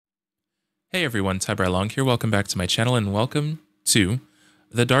Hey everyone, Long here. Welcome back to my channel and welcome to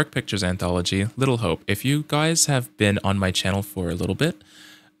the Dark Pictures Anthology, Little Hope. If you guys have been on my channel for a little bit,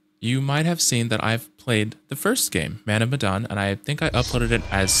 you might have seen that I've played the first game, Man of Medan, and I think I uploaded it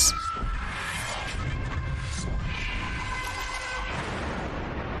as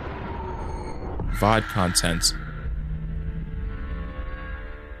VOD content.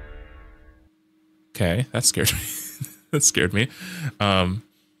 Okay, that scared me. That scared me.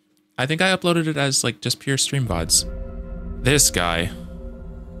 I think I uploaded it as like just pure stream VODs. This guy.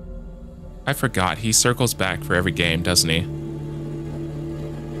 I forgot. He circles back for every game, doesn't he?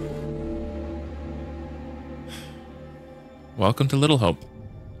 Welcome to Little Hope.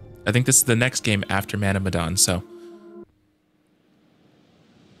 I think this is the next game after Man of Medan, so.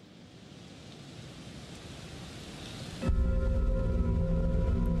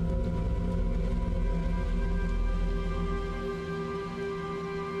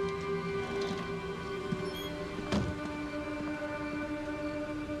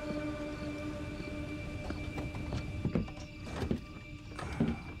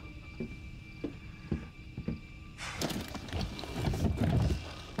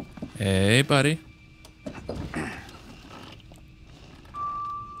 Hey, buddy.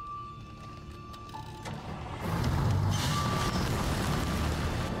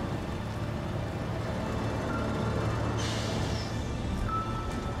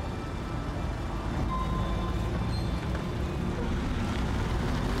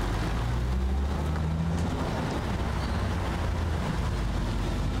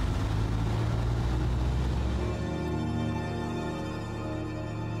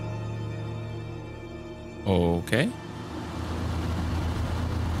 Okay.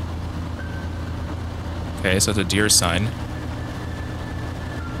 Okay, so it's a deer sign.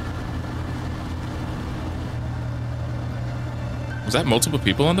 Was that multiple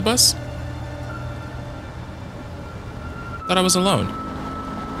people on the bus? Thought I was alone.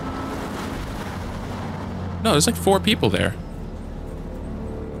 No, there's like 4 people there.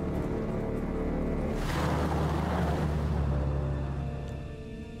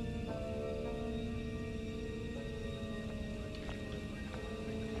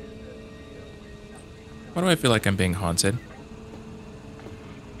 Why do I feel like I'm being haunted?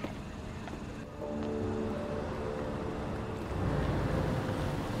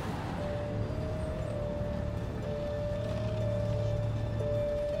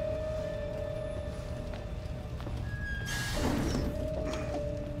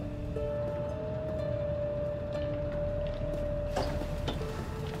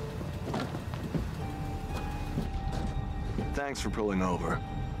 Thanks for pulling over.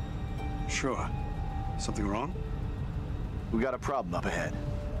 Sure. Something wrong? We got a problem up ahead.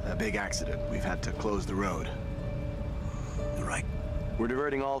 A big accident. We've had to close the road. You're right. We're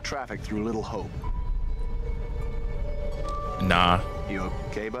diverting all traffic through Little Hope. Nah. You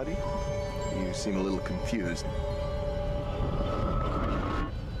okay, buddy? You seem a little confused.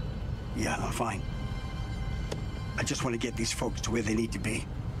 Yeah, I'm fine. I just want to get these folks to where they need to be.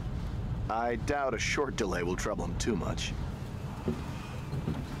 I doubt a short delay will trouble them too much.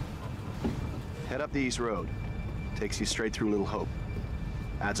 Head up the East Road. Takes you straight through Little Hope.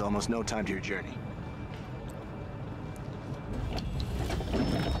 Adds almost no time to your journey.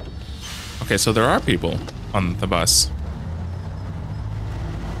 Okay, so there are people on the bus.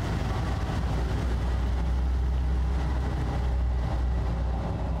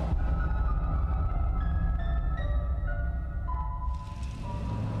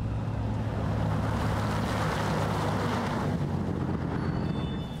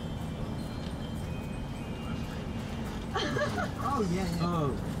 Oh, yeah.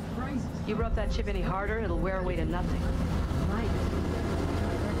 Oh. Crazy. You rub that chip any harder, it'll wear away to nothing. Right.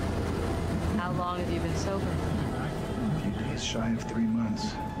 How long have you been sober? A few days shy of 3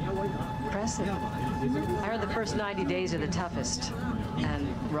 months. Impressive. I heard the first 90 days are the toughest and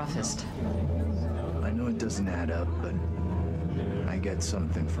roughest. I know it doesn't add up, but I get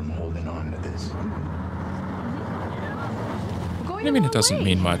something from holding on to this. What do you mean it doesn't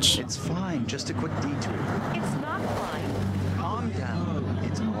mean much? It's fine, just a quick detour. It's not fine. Calm down.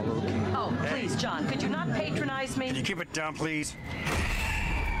 It's all okay. Oh, please, John, could you not patronize me? Can you keep it down, please?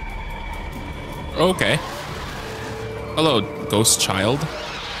 Okay. Hello, ghost child.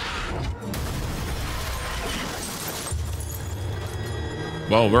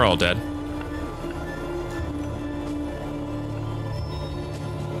 Well, we're all dead.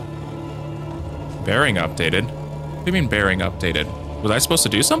 Bearing updated? What do you mean bearing updated? Was I supposed to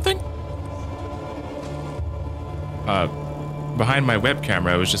do something? behind my web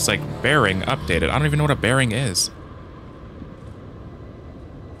camera, it was just like bearing updated. I don't even know what a bearing is.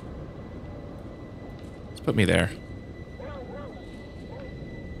 Put me there.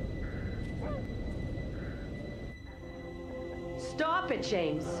 Stop it,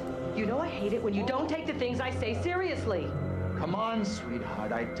 James. You know I hate it when you don't take the things I say seriously. Come on,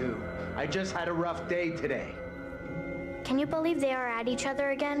 sweetheart, I do. I just had a rough day today. Can you believe they are at each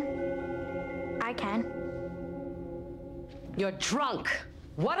other again? I can. You're drunk.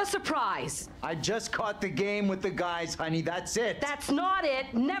 What a surprise. I just caught the game with the guys, honey, that's it. That's not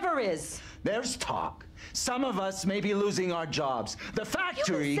it. Never is. There's talk. Some of us may be losing our jobs. The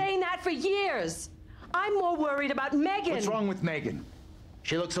factory... You've been saying that for years. I'm more worried about Megan. What's wrong with Megan?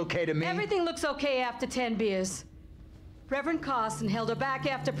 She looks okay to me. Everything looks okay after 10 beers. Reverend Carson held her back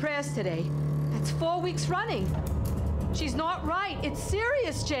after prayers today. That's 4 weeks running. She's not right. It's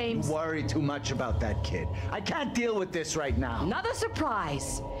serious, James. You worry too much about that kid. I can't deal with this right now. Another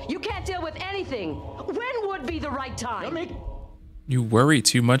surprise. You can't deal with anything. When would be the right time? You worry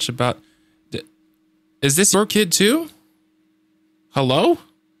too much about... Is this your kid too? Hello?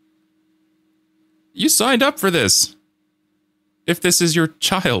 You signed up for this. If this is your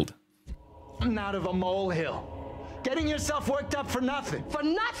child. I'm out of a molehill. Getting yourself worked up for nothing. For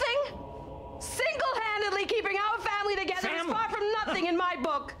nothing? Single-handedly keeping our family together is far from nothing in my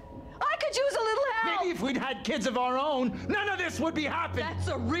book. I could use a little help. Maybe if we'd had kids of our own, none of this would be happening. That's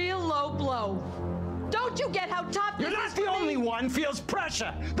a real low blow. Don't you get how tough this is? You're not the only one feels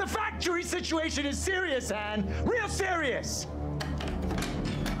pressure. The factory situation is serious, Anne. Real serious.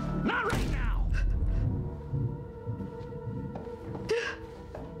 Not right now.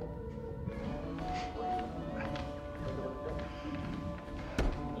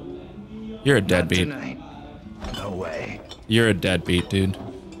 You're a deadbeat. No way. You're a deadbeat, dude.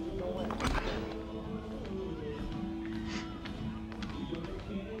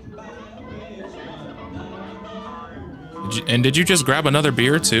 Did you just grab another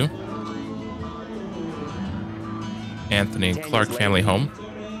beer too? Anthony Clark family home.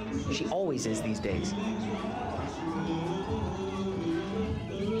 She always is these days.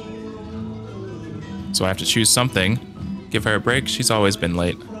 So I have to choose something. Give her a break. She's always been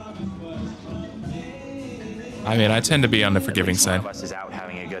late. I mean, I tend to be on the forgiving side. One of us is out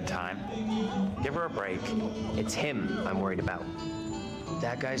having a good time. Give her a break. It's him I'm worried about.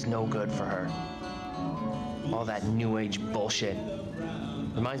 That guy's no good for her. All that new age bullshit.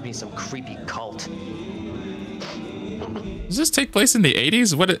 Reminds me of some creepy cult. Does this take place in the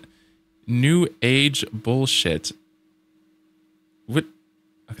 80s? What new age bullshit? What?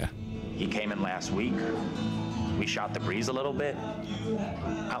 Okay. He came in last week. We shot the breeze a little bit.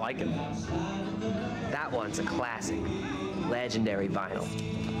 I like him. That one's a classic. Legendary vinyl.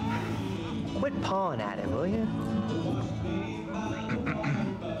 Quit pawing at it, will you?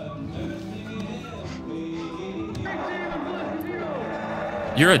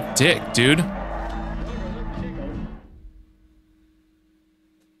 You're a dick, dude.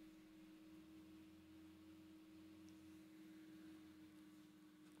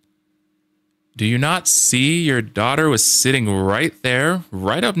 Do you not see your daughter was sitting right there,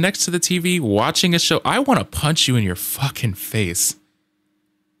 right up next to the TV, watching a show? I want to punch you in your fucking face.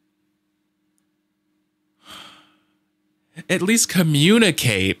 At least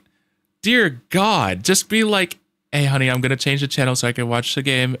communicate. Dear God, just be like, hey, honey, I'm going to change the channel so I can watch the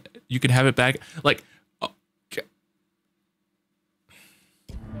game. You can have it back. Like, okay.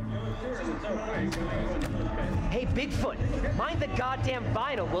 Hey, Bigfoot, mind the goddamn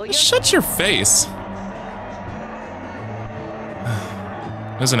vinyl, will you? Shut your face.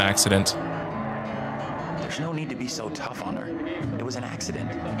 It was an accident. There's no need to be so tough on her. It was an accident.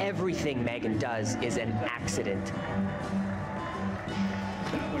 Everything Megan does is an accident.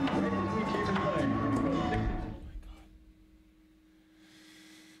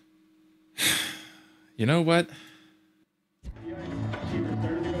 You know what?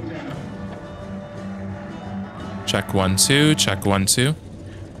 Check 1 2, check 1 2.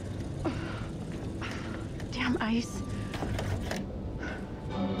 Damn ice.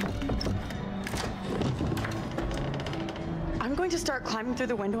 I'm going to start climbing through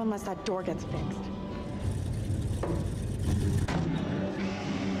the window unless that door gets fixed.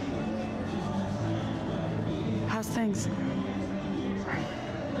 How's things?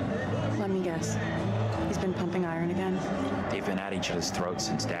 Let me guess. He's been pumping iron again? They've been at each other's throats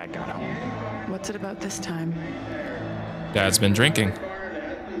since Dad got home. What's it about this time? Dad's been drinking.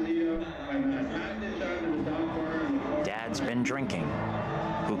 Dad's been drinking.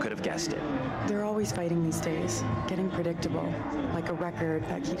 Who could have guessed it? They're always fighting these days, getting predictable, like a record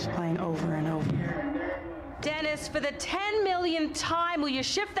that keeps playing over and over. Dennis, for the 10 millionth time, will you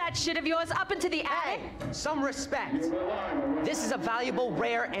shift that shit of yours up into the attic? Hey, some respect. This is a valuable,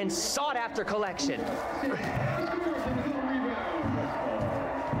 rare, and sought-after collection.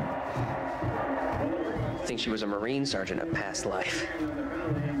 I think she was a Marine sergeant in a past life.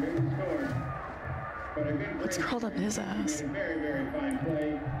 What's curled up his ass?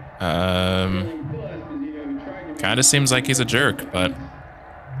 Kinda seems like he's a jerk, but...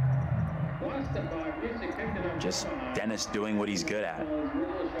 Just Dennis doing what he's good at.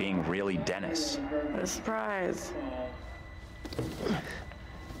 Being really Dennis. What a surprise.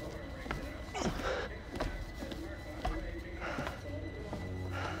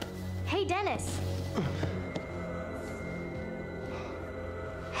 Hey, Dennis.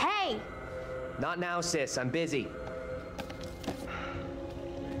 Hey! Not now, sis. I'm busy.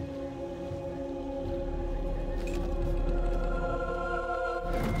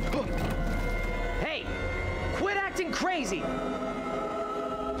 Hey! Quit acting crazy!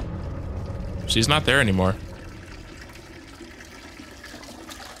 She's not there anymore.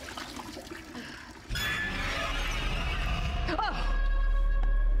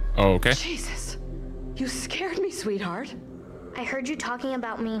 Oh, okay. Jesus. You scared me, sweetheart. I heard you talking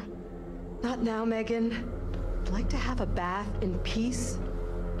about me. Not now, Megan. I'd like to have a bath in peace.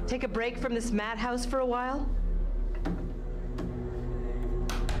 Take a break from this madhouse for a while.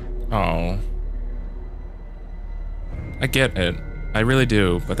 Oh. I get it. I really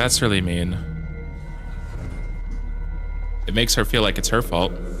do, but that's really mean. It makes her feel like it's her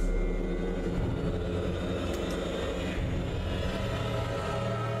fault.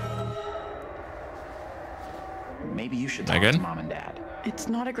 Maybe you should talk to Mom and Dad. It's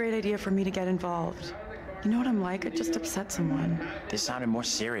not a great idea for me to get involved. You know what I'm like? I just upset someone. This sounded more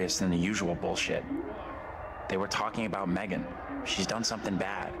serious than the usual bullshit. They were talking about Megan. She's done something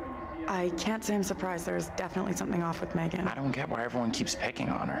bad. I can't say I'm surprised. There's definitely something off with Megan. I don't get why everyone keeps picking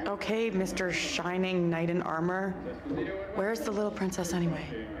on her. Okay, Mr. Shining Knight in Armor. Where's the little princess anyway?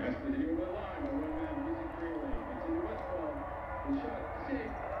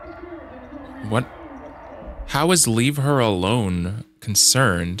 What? How is leave her alone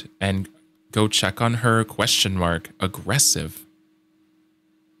concerned and go check on her question mark aggressive?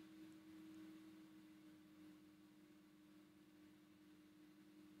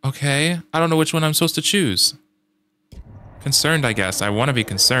 Okay, I don't know which one I'm supposed to choose. Concerned, I guess. I want to be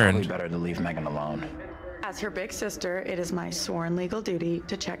concerned. Probably better to leave Megan alone. As her big sister, it is my sworn legal duty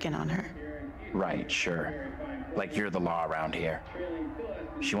to check in on her. Right, sure. Like you're the law around here.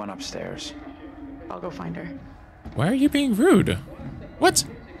 She went upstairs. I'll go find her. Why are you being rude? What?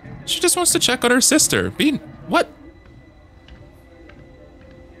 She just wants to check on her sister. What?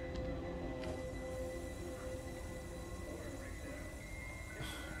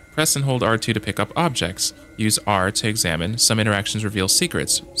 Press and hold R2 to pick up objects. Use R to examine. Some interactions reveal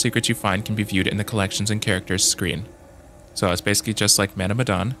secrets. Secrets you find can be viewed in the collections and characters screen. So it's basically just like Madame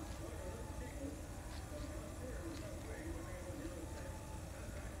Madame.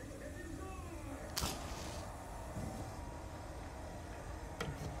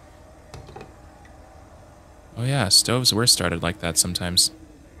 Oh yeah, stoves were started like that sometimes.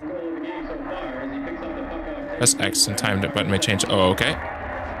 Press X and time button may change. Oh, okay.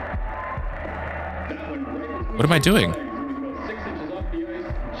 What am I doing?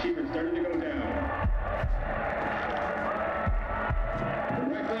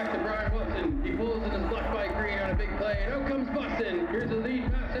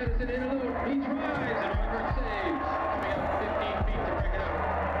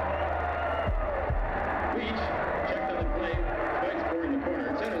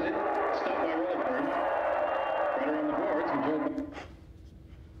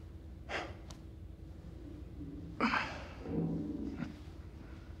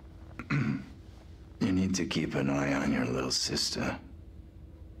 You need to keep an eye on your little sister.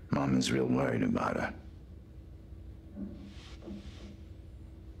 Mom is real worried about her.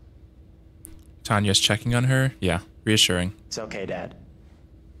 Tanya's checking on her? Yeah, reassuring. It's okay, Dad.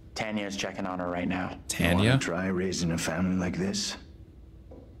 Tanya's checking on her right now. Tanya? You wanna try raising a family like this?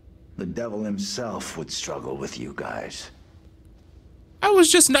 The devil himself would struggle with you guys. I was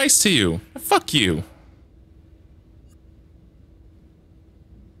just nice to you. Fuck you.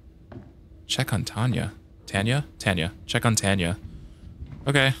 Check on Tanya. Tanya? Tanya. Check on Tanya.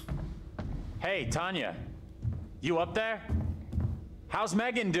 Okay. Hey, Tanya. You up there? How's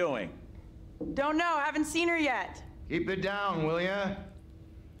Megan doing? Don't know. Haven't seen her yet. Keep it down, will ya?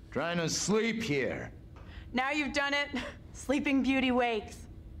 Trying to sleep here. Now you've done it. Sleeping Beauty wakes.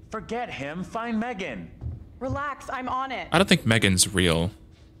 Forget him. Find Megan. Relax. I'm on it. I don't think Megan's real.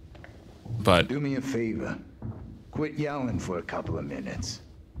 But Do me a favor. Quit yelling for a couple of minutes.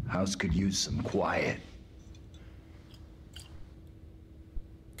 House could use some quiet.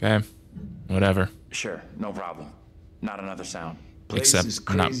 Okay, whatever. Sure, no problem. Not another sound. Place Except is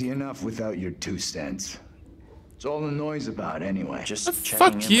crazy enough without your 2 cents. It's all the noise about anyway. Just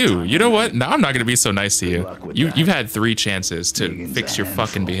fuck you. You know what? Now I'm not gonna be so nice to you. You've had 3 chances to Megan's fix a your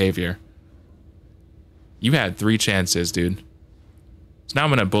fucking handful. behavior. You had 3 chances, dude. So now I'm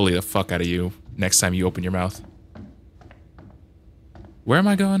gonna bully the fuck out of you next time you open your mouth. Where am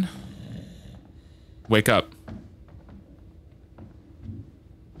I going? Wake up.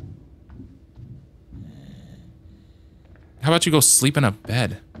 How about you go sleep in a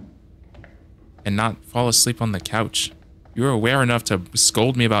bed and not fall asleep on the couch? You were aware enough to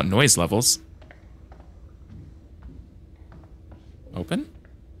scold me about noise levels. Open?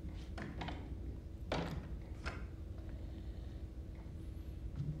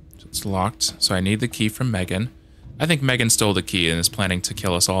 It's locked, so I need the key from Megan. I think Megan stole the key and is planning to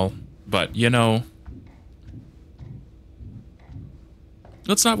kill us all, but you know,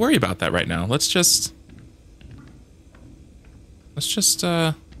 let's not worry about that right now. Let's just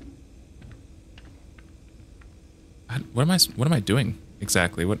what am I doing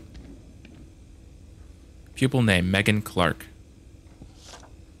exactly? What pupil name? Megan Clark.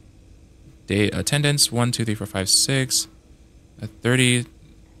 Day attendance 1 2 3 4 5 6 30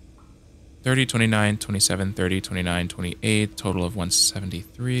 29 27 30 29 28, total of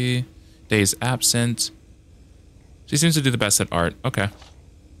 173. Days absent. She seems to do the best at art. Okay.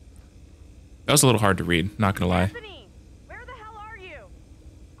 That was a little hard to read, not gonna lie. Anthony, where the hell are you?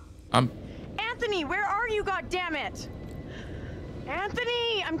 Anthony, where are you, goddammit?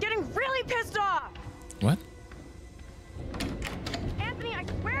 Anthony, I'm getting really pissed off. What? Anthony, I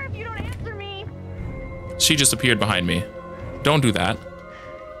swear if you don't answer me. She just appeared behind me. Don't do that.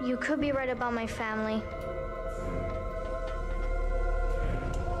 You could be right about my family.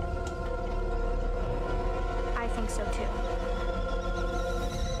 I think so too.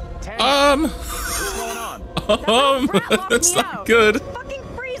 What's going on? That's not good. It's fucking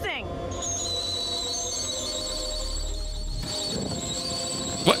freezing.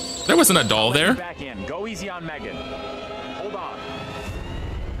 What? There wasn't a doll there. Back in. Go easy on Megan. Hold on.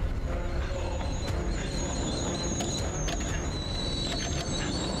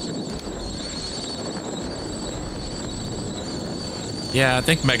 Yeah, I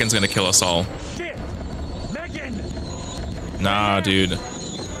think Megan's gonna kill us all. Shit! Megan! Nah, dude.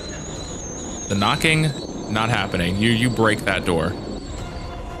 The knocking, not happening. You break that door.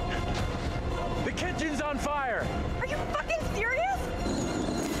 The kitchen's on fire! Are you fucking serious?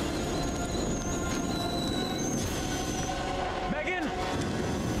 Megan!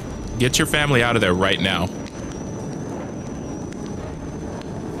 Get your family out of there right now.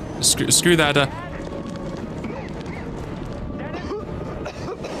 Screw that.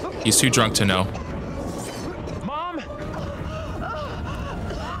 He's too drunk to know. Mom?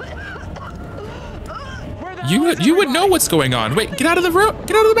 You would know what's going on. Wait, get out of the room.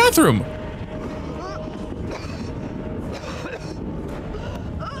 Get out of the bathroom.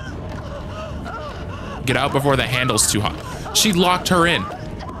 Get out before the handle's too hot. She locked her in.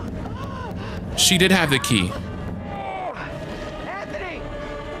 She did have the key. Anthony!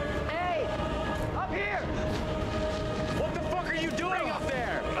 Hey! Up here! What the fuck are you doing up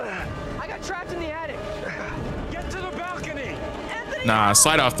there? I got trapped in the attic. Get to the balcony! Nah,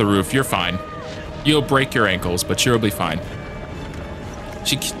 slide off the roof. You're fine. You'll break your ankles, but you'll be fine.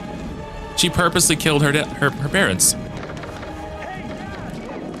 She purposely killed her parents.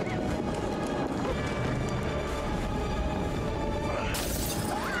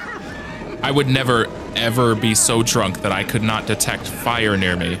 I would never, ever be so drunk that I could not detect fire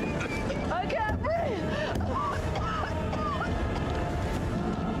near me. I can't breathe.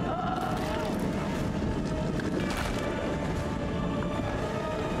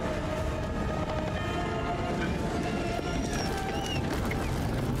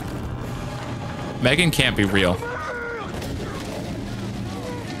 Megan can't be real.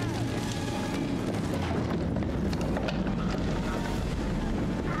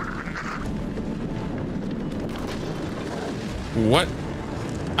 What?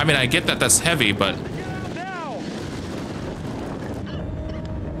 I mean, I get that that's heavy, but...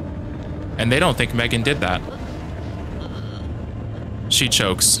 And they don't think Megan did that. She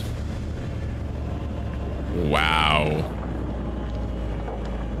chokes. Wow.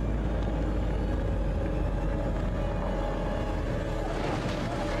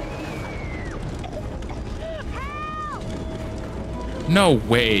 No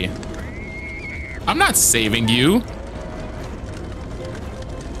way. I'm not saving you.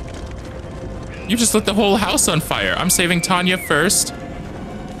 You just lit the whole house on fire. I'm saving Tanya first.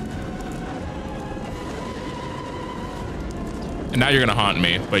 And now you're gonna haunt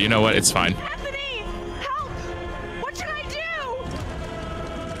me, but you know what? It's fine. Anthony, help! What should I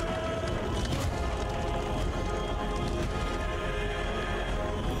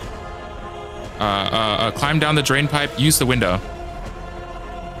do? Climb down the drain pipe, use the window.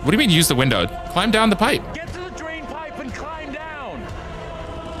 What do you mean use the window? Climb down the pipe. Get to the drain pipe and climb down.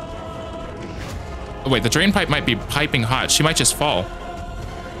 Oh, wait, the drain pipe might be piping hot. She might just fall.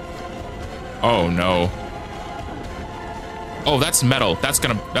 Oh no. Oh, that's metal. That's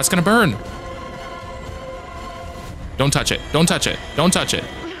gonna burn. Don't touch it. Don't touch it. Don't touch it.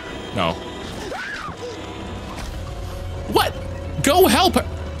 No. What? Go help her.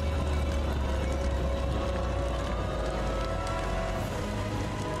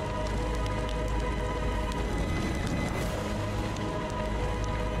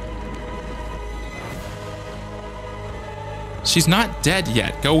 She's not dead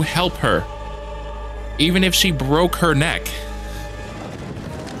yet. Go help her. Even if she broke her neck.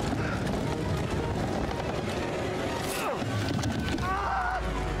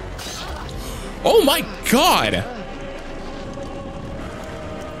 Oh my God!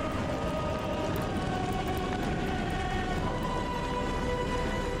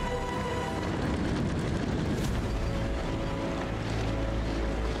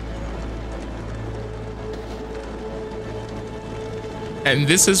 And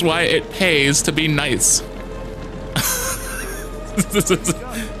this is why it pays to be nice.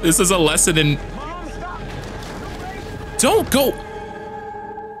 This is a lesson in... Don't go...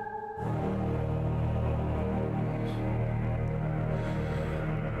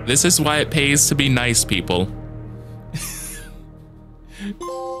 This is why it pays to be nice, people.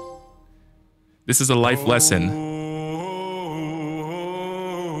 This is a life lesson.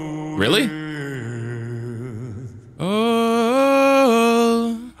 Really? Oh.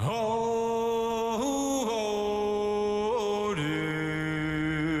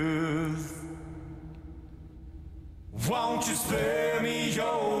 Won't you spare me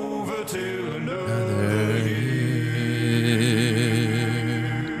over till another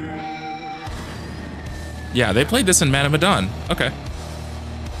Yeah, they played this in Man of Medan. Okay.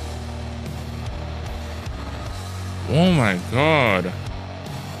 Oh my God.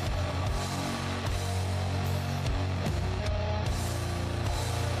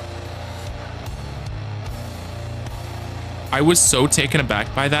 I was so taken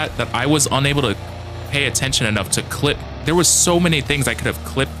aback by that I was unable to pay attention enough to clip. There was so many things I could have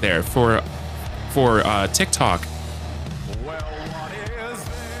clipped there for TikTok.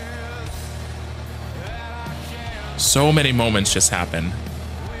 So many moments just happened,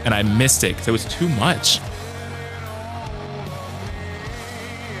 and I missed it because it was too much.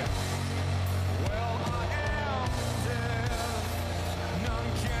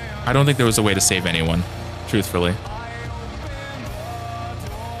 I don't think there was a way to save anyone, truthfully.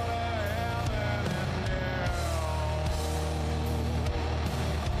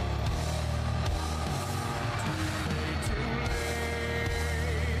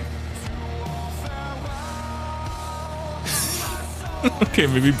 Okay,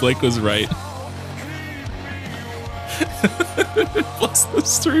 maybe Blake was right. Bless the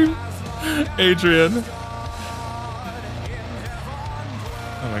stream, Adrian.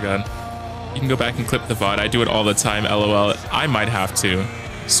 Oh my God. You can go back and clip the VOD. I do it all the time, LOL. I might have to.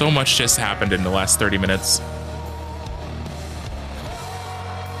 So much just happened in the last 30 minutes.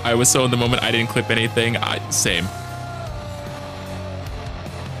 I was so in the moment, I didn't clip anything. Same.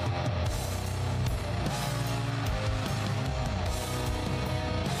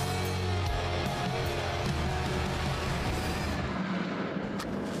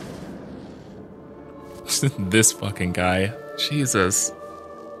 This fucking guy. Jesus.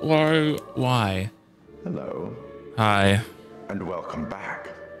 Why? Hello. Hi. And welcome back.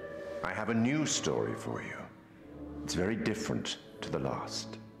 I have a new story for you. It's very different to the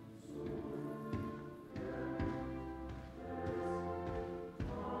last.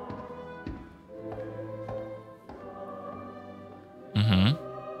 Mm-hmm.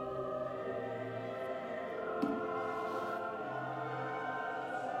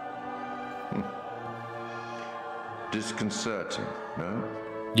 Disconcerting, no?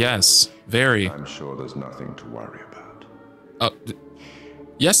 Yes, very. I'm sure there's nothing to worry about.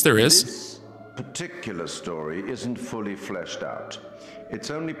 Yes, there is. This particular story isn't fully fleshed out. It's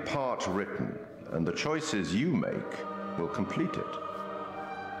only part written, and the choices you make will complete it.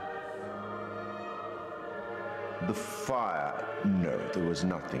 The fire. No, there was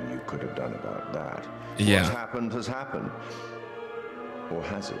nothing you could have done about that. Yeah. What's happened has happened. Or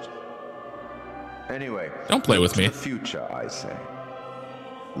has it? Anyway, don't play with me. The future, I say.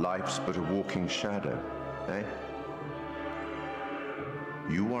 Life's but a walking shadow, eh?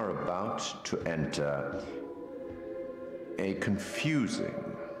 You are about to enter a confusing,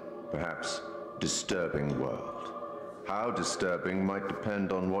 perhaps disturbing world. How disturbing might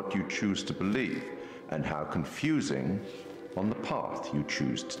depend on what you choose to believe, and how confusing on the path you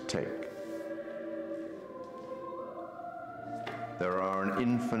choose to take. There are an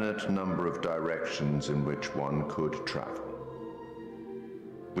infinite number of directions in which one could travel.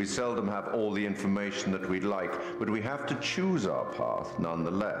 We seldom have all the information that we'd like, but we have to choose our path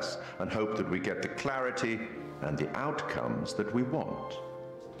nonetheless, and hope that we get the clarity and the outcomes that we want.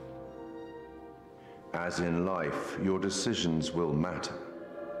 As in life, your decisions will matter.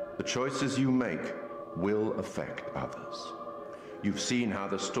 The choices you make will affect others. You've seen how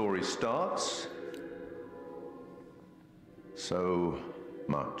the story starts. So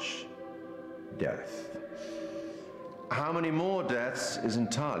much death. How many more deaths is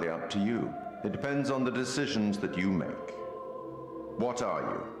entirely up to you. It depends on the decisions that you make. What are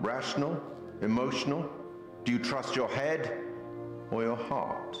you? Rational? Emotional? Do you trust your head or your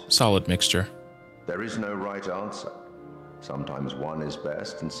heart? Solid mixture. There is no right answer. Sometimes one is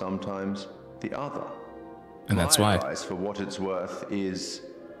best and sometimes the other. And that's why. My advice, for what it's worth, is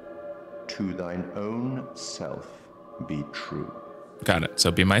to thine own self be true. Got it. So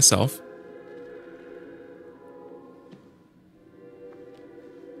be myself.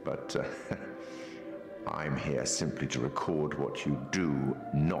 But I'm here simply to record what you do,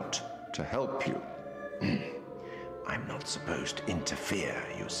 not to help you. I'm not supposed to interfere,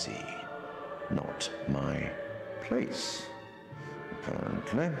 you see. Not my place,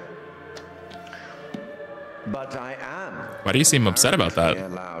 apparently. But I am. Why do you seem upset about that?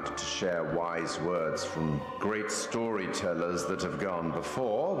 Allowed to share wise words from great storytellers that have gone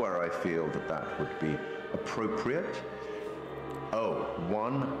before, where I feel that that would be appropriate. Oh,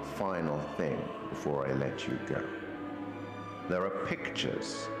 one final thing before I let you go. There are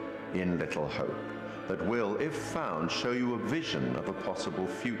pictures in Little Hope that will, if found, show you a vision of a possible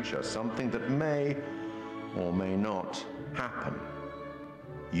future, something that may or may not happen.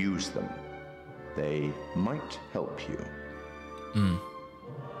 Use them. They might help you.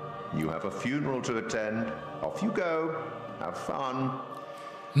 You have a funeral to attend. Off you go. Have fun.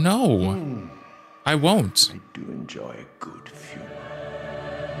 No, I won't. I do enjoy a good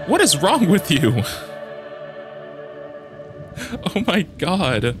funeral. What is wrong with you? Oh my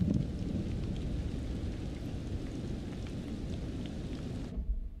god.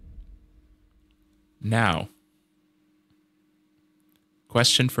 Now,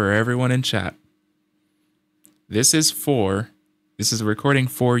 question for everyone in chat. This is a recording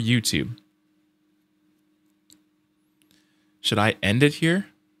for YouTube. Should I end it here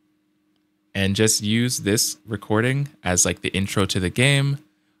and just use this recording as like the intro to the game?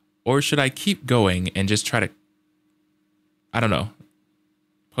 Or should I keep going and just try to, I don't know,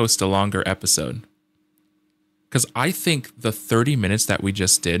 post a longer episode? Because I think the 30 minutes that we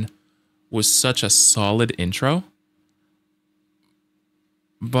just did was such a solid intro.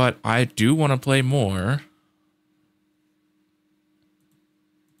 But I do want to play more.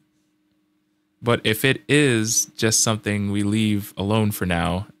 But if it is just something we leave alone for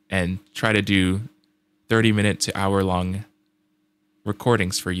now and try to do 30-minute to hour-long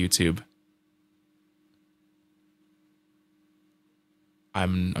recordings for YouTube,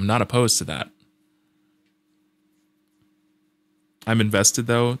 I'm not opposed to that. I'm invested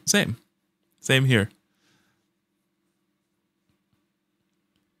though. Same here.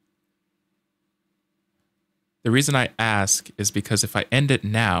 The reason I ask is because if I end it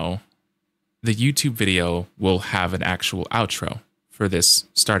now, the YouTube video will have an actual outro for this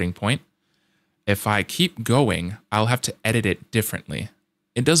starting point. If I keep going, I'll have to edit it differently.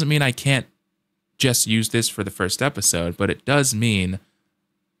 It doesn't mean I can't just use this for the first episode, but it does mean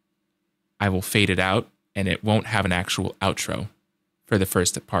I will fade it out and it won't have an actual outro for the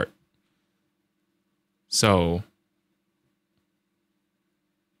first part. So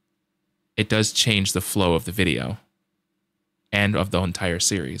it does change the flow of the video and of the entire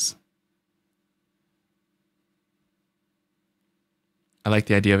series. I like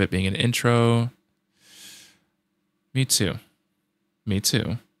the idea of it being an intro. Me too. Me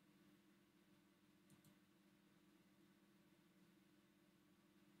too.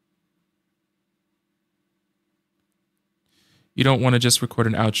 You don't want to just record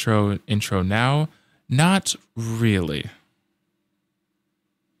an intro now? Not really.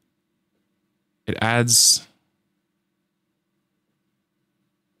 It does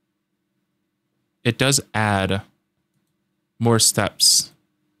add more steps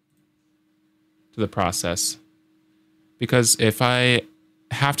to the process. Because if I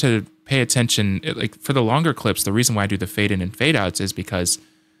have to pay attention, like for the longer clips, the reason why I do the fade in and fade outs is because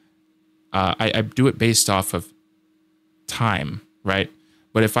I do it based off of time, right?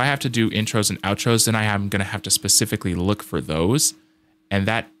 But if I have to do intros and outros, then I am going to have to specifically look for those. And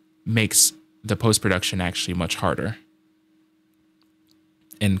that makes the post-production actually much harder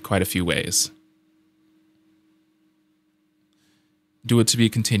in quite a few ways. Do it to be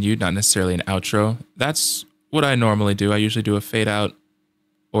continued, not necessarily an outro. That's what I normally do. I usually do a fade out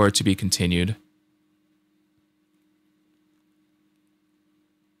or to be continued.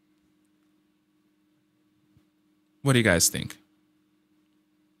 What do you guys think?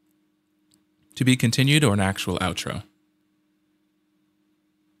 To be continued or an actual outro?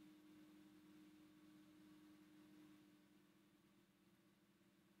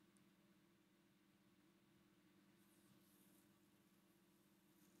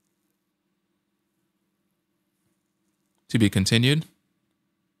 To be continued?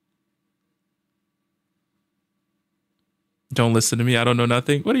 Don't listen to me, I don't know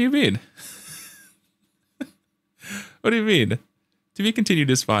nothing. What do you mean? What do you mean? To be continued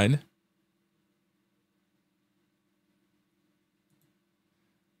is fine.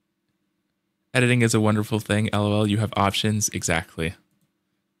 Editing is a wonderful thing. LOL, you have options. Exactly.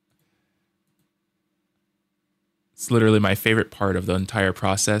 It's literally my favorite part of the entire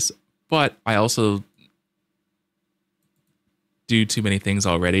process, but I also do too many things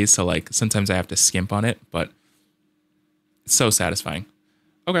already, so like sometimes I have to skimp on it, but it's so satisfying.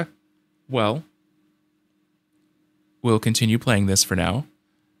 Okay, well, we'll continue playing this for now,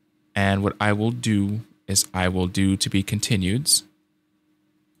 and what I will do is I will do to be continueds,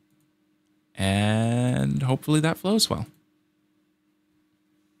 and hopefully that flows well.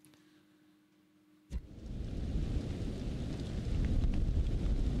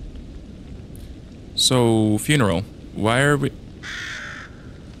 So, funeral. Why are we...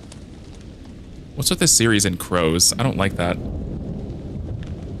 What's with this series in crows? I don't like that.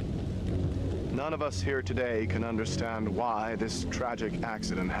 None of us here today can understand why this tragic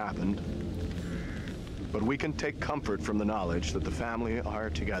accident happened. But we can take comfort from the knowledge that the family are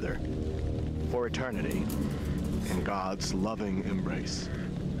together for eternity in God's loving embrace.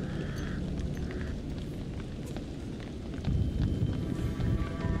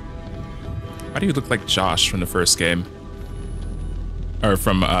 Why do you look like Josh from the first game? Or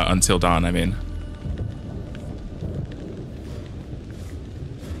from Until Dawn, I mean.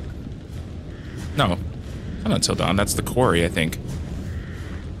 No, not Until Dawn. That's the quarry, I think.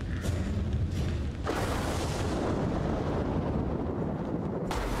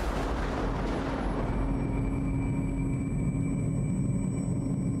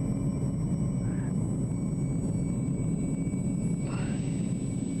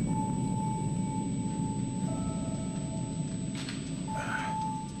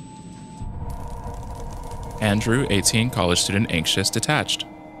 Andrew, 18, college student, anxious, detached.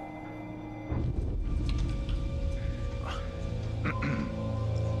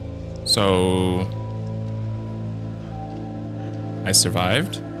 So, I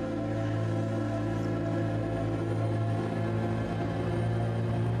survived.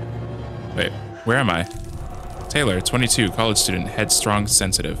 Wait, where am I? Taylor, 22, college student, headstrong,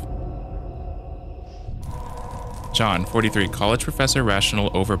 sensitive. John, 43, college professor, rational,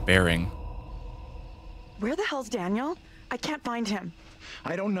 overbearing. Where the hell's Daniel? I can't find him.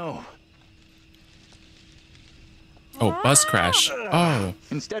 I don't know. Oh, bus crash. Oh.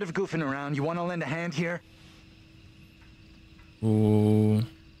 Instead of goofing around, you want to lend a hand here? Ooh.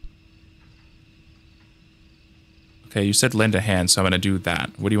 Okay, you said lend a hand, so I'm going to do that.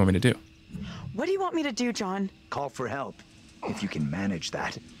 What do you want me to do? What do you want me to do, John? Call for help, if you can manage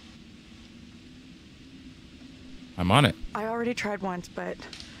that. I'm on it. I already tried once, but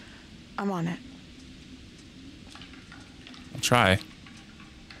I'm on it. I'll try.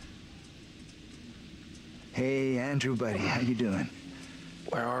 Hey, Andrew, buddy, how you doing?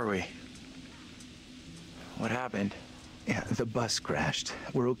 Where are we? What happened? Yeah, the bus crashed.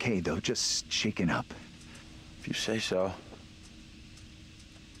 We're okay, though, just shaken up. If you say so.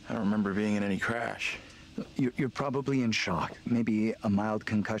 I don't remember being in any crash. You're probably in shock. Maybe a mild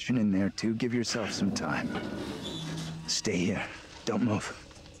concussion in there, too. Give yourself some time. Stay here. Don't move.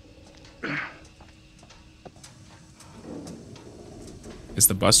 Is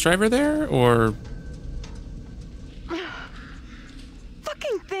the bus driver there, or...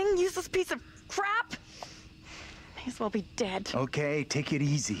 Fucking thing, useless piece of crap! May as well be dead. Okay, take it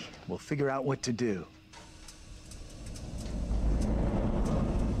easy. We'll figure out what to do.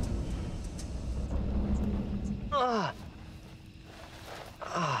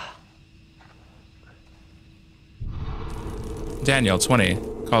 Daniel, 20,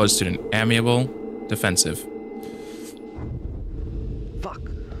 college student, amiable, defensive. Fuck.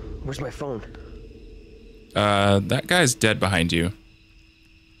 Where's my phone? That guy's dead behind you.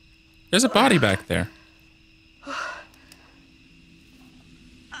 There's a body back there.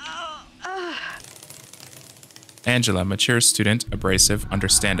 Angela, mature student, abrasive,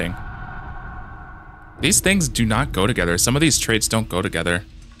 understanding. These things do not go together. Some of these traits don't go together.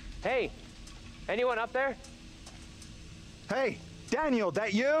 Hey, anyone up there? Hey, Daniel,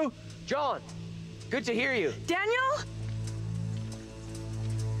 that you? John, good to hear you. Daniel?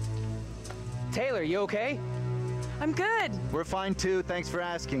 Taylor, you okay? I'm good. We're fine too, thanks for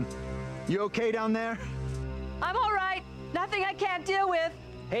asking. You okay down there? I'm all right. Nothing I can't deal with.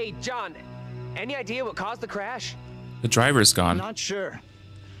 Hey, John, any idea what caused the crash? The driver's gone. Not sure.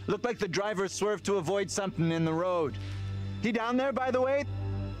 Looked like the driver swerved to avoid something in the road. He down there, by the way?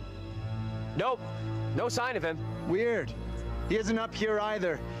 Nope, no sign of him. Weird. He isn't up here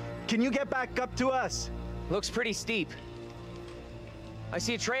either. Can you get back up to us? Looks pretty steep. I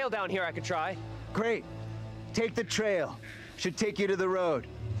see a trail down here I could try. Great. Take the trail. Should take you to the road.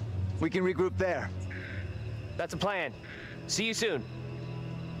 We can regroup there. That's a plan. See you soon.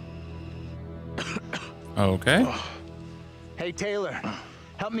 Okay. Hey, Taylor.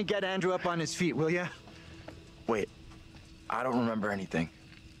 Help me get Andrew up on his feet, will ya? Wait, I don't remember anything.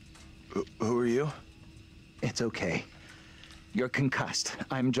 Who are you? It's okay. You're concussed.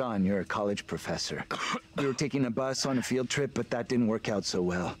 I'm John. You're a college professor. We were taking a bus on a field trip, but that didn't work out so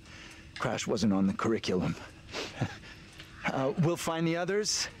well. Crash wasn't on the curriculum. We'll find the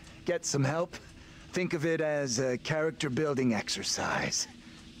others, get some help. Think of it as a character building exercise.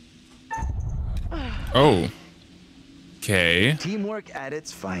 Oh. Okay. Teamwork at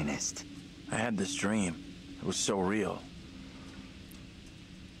its finest. I had this dream. It was so real.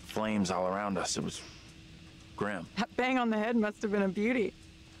 Flames all around us. It was grim. That bang on the head must have been a beauty.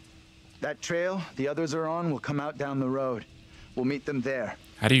 That trail the others are on will come out down the road. We'll meet them there.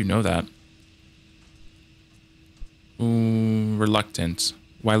 How do you know that? Ooh, reluctant.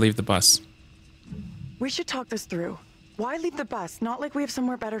 Why leave the bus? We should talk this through. Why leave the bus? Not like we have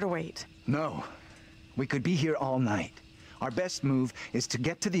somewhere better to wait. No. We could be here all night. Our best move is to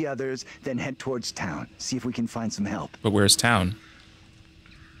get to the others, then head towards town. See if we can find some help. But where's town?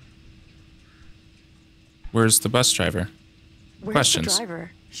 Where's the bus driver? Where's Questions. the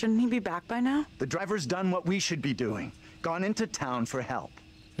driver? Shouldn't he be back by now? The driver's done what we should be doing. Gone into town for help.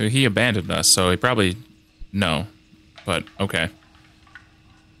 He abandoned us, so he probably... No. But, okay.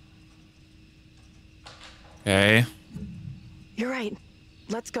 Okay. You're right.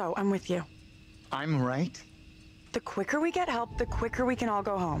 Let's go. I'm with you. I'm right. The quicker we get help, the quicker we can all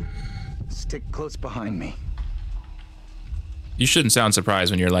go home. Stick close behind me. You shouldn't sound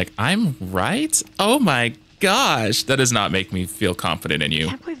surprised when you're like, I'm right? Oh my gosh. That does not make me feel confident in you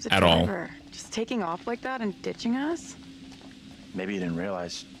Can't believe the at all. driver just taking off like that and ditching us. Maybe you didn't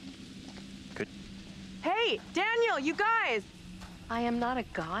realize. Hey, Daniel, you guys! I am not a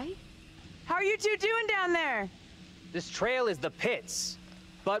guy? How are you two doing down there? This trail is the pits,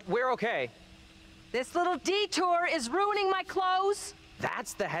 but we're okay. This little detour is ruining my clothes.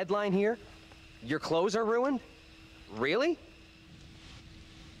 That's the headline here? Your clothes are ruined? Really?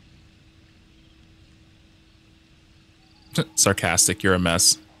 Sarcastic, you're a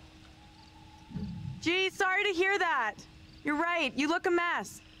mess. Gee, sorry to hear that. You're right, you look a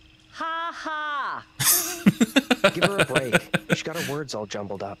mess. Ha ha. Give her a break. She got her words all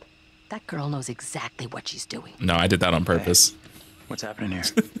jumbled up. That girl knows exactly what she's doing. No, I did that on purpose. What's happening here?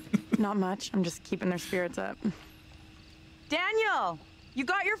 Not much, I'm just keeping their spirits up. Daniel, you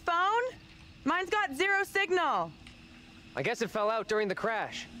got your phone? Mine's got 0 signal. I guess it fell out during the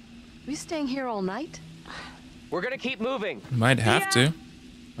crash. We staying here all night? We're gonna keep moving. Might have to.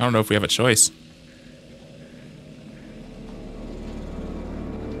 I don't know if we have a choice.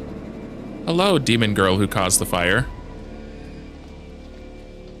 Hello, demon girl who caused the fire.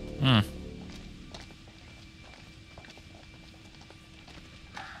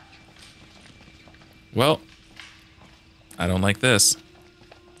 Well, I don't like this.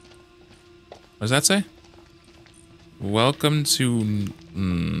 What does that say? Welcome to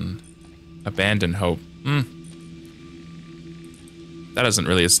abandon hope. That doesn't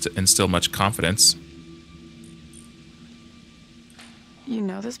really instill much confidence. You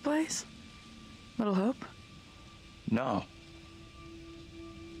know this place? Little Hope? No.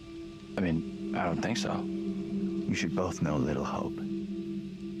 I mean, I don't think so. You should both know Little Hope.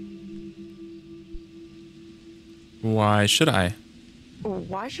 Why should I?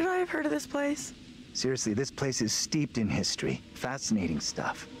 Why should I have heard of this place? Seriously, this place is steeped in history. Fascinating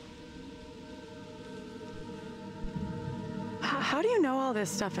stuff. How do you know all this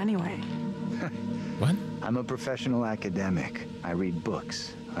stuff anyway? What? I'm a professional academic. I read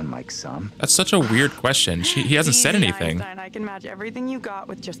books, unlike some. That's such a weird question. He hasn't said Easy, anything. Einstein. I can match everything you got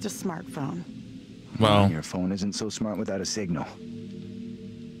with just a smartphone. Well, your phone isn't so smart without a signal.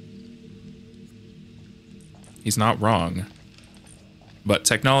 he's not wrong. But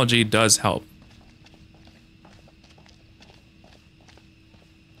technology does help.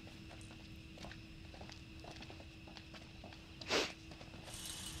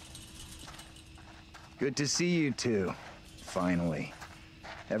 Good to see you two. Finally.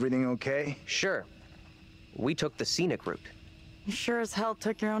 Everything okay? Sure. We took the scenic route. You sure as hell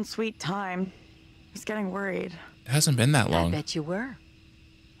took your own sweet time. I was getting worried. It hasn't been that long. I bet you were.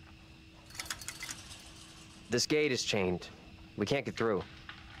 This gate is chained. We can't get through.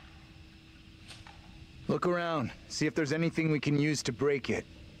 Look around. See if there's anything we can use to break it.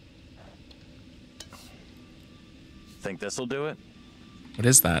 Think this'll do it? What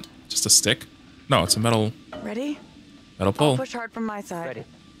is that? Just a stick? No, it's a metal Ready? pole. I'll push hard from my side. Ready.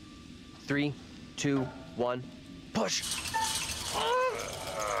 3, 2, 1, push!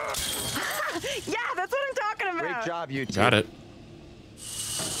 Yeah, that's what I'm talking about! Great job, you two. Got it.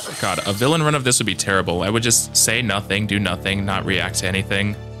 God, a villain run of this would be terrible. I would just say nothing, do nothing, not react to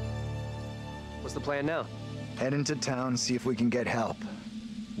anything. What's the plan now? Head into town, see if we can get help.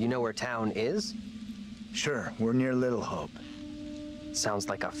 You know where town is? Sure, we're near Little Hope. Sounds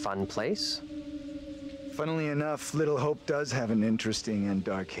like a fun place. Funnily enough, Little Hope does have an interesting and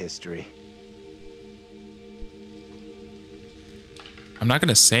dark history. I'm not going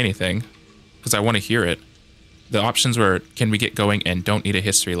to say anything because I want to hear it. The options were, can we get going and don't need a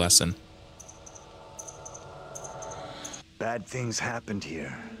history lesson. Bad things happened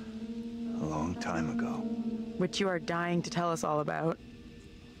here a long time ago. Which you are dying to tell us all about.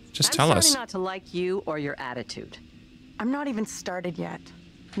 Just tell us. I'm starting not to like you or your attitude. I'm not even started yet.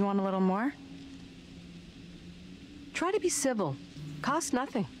 You want a little more? Try to be civil. Cost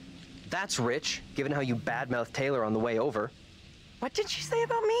nothing. That's rich, given how you badmouthed Taylor on the way over. What did she say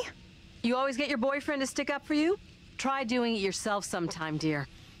about me? You always get your boyfriend to stick up for you? Try doing it yourself sometime, dear.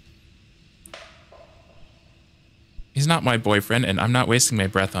 He's not my boyfriend, and I'm not wasting my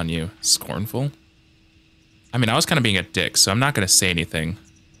breath on you. Scornful. I mean, I was kind of being a dick, so I'm not going to say anything.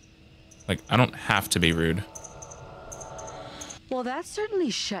 Like, I don't have to be rude. Well, that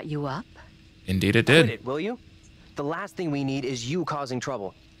certainly shut you up. Indeed it did. Quit it, will you? The last thing we need is you causing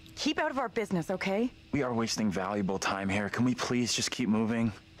trouble. Keep out of our business, okay? We are wasting valuable time here. Can we please just keep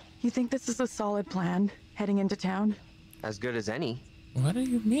moving? You think this is a solid plan, heading into town? As good as any. What do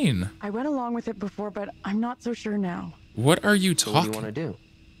you mean? I went along with it before, but I'm not so sure now. What are you So what do talking? you want to do?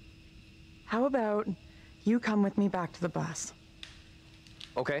 How about you come with me back to the bus?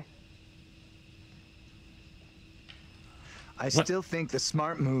 Okay. I still think the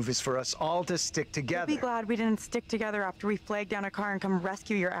smart move is for us all to stick together. You'll be glad we didn't stick together after we flagged down a car and come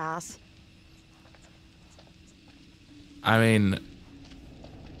rescue your ass. I mean,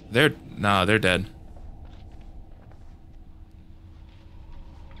 they're dead.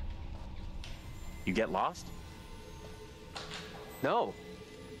 You get lost? No.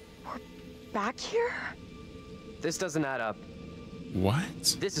 Back here? This doesn't add up.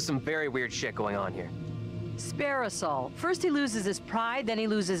 What? This is some very weird shit going on here. Spare us all. First he loses his pride, then he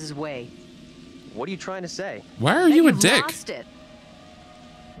loses his way. What are you trying to say? Why are you a dick? Lost it.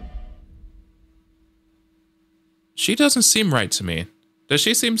 She doesn't seem right to me. Does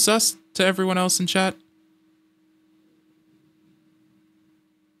she seem sus to everyone else in chat?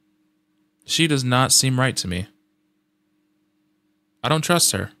 She does not seem right to me. I don't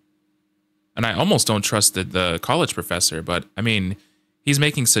trust her. And I almost don't trust the college professor, but I mean, he's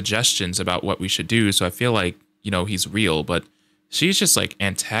making suggestions about what we should do, so I feel like, you know, he's real, but she's just like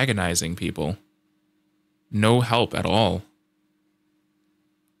antagonizing people. No help at all.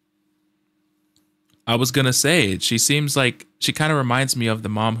 I was gonna say, she seems like, she kind of reminds me of the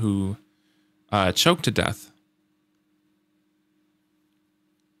mom who choked to death.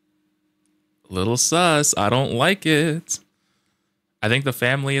 Little sus, I don't like it. I think the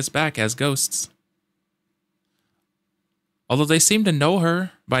family is back as ghosts. Although they seem to know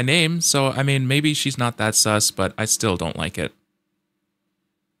her by name, so I mean, maybe she's not that sus, but I still don't like it.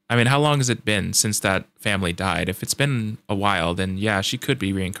 I mean, how long has it been since that family died? If it's been a while, then yeah, she could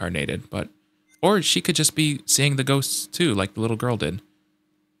be reincarnated, but... Or she could just be seeing the ghosts too, like the little girl did.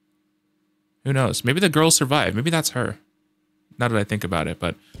 Who knows? Maybe the girl survived. Maybe that's her. Now that I think about it,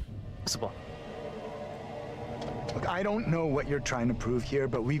 but... Possible. Look, I don't know what you're trying to prove here,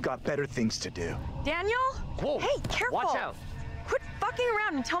 but we've got better things to do. Daniel? Whoa! Hey, careful! Watch out! Quit fucking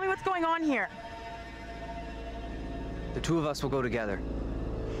around and tell me what's going on here. The two of us will go together.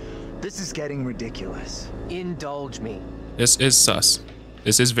 This is getting ridiculous. Indulge me. This is sus.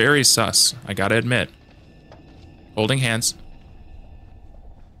 This is very sus, I gotta admit. Holding hands.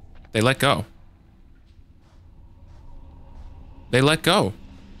 They let go. They let go.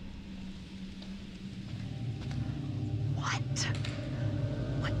 What?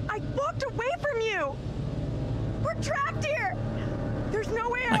 I walked away from you. We're trapped here. There's no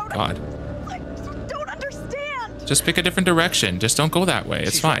way out. My God. I don't understand. Just pick a different direction. Just don't go that way.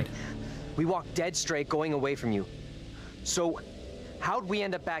 It's fine. Right. We walked dead straight going away from you. So, how'd we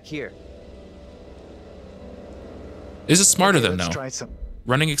end up back here? This is smart of them, Let's though. try some.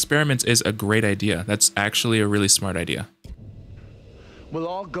 Running experiments is a great idea. That's actually a really smart idea. We'll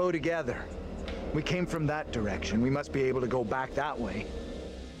all go together. We came from that direction. We must be able to go back that way.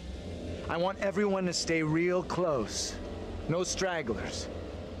 I want everyone to stay real close. No stragglers.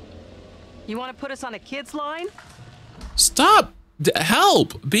 You want to put us on a kid's line? Stop!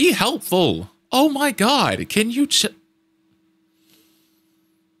 Help! Be helpful! Oh my God! Can you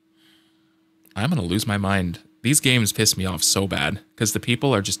I'm gonna lose my mind. These games piss me off so bad because the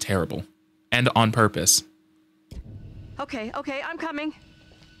people are just terrible. And on purpose. Okay, I'm coming.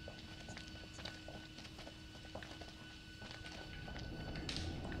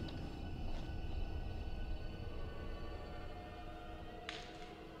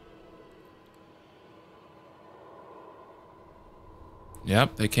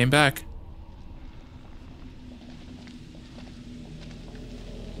 Yep, they came back.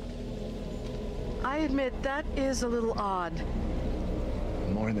 I admit that is a little odd.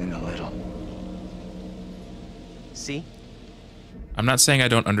 More than a little. See? I'm not saying I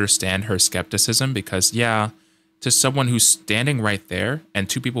don't understand her skepticism because, yeah, to someone who's standing right there and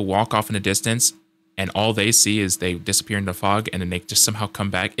two people walk off in a distance and all they see is they disappear in the fog and then they just somehow come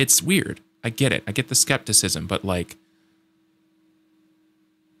back, it's weird. I get it. I get the skepticism, but like,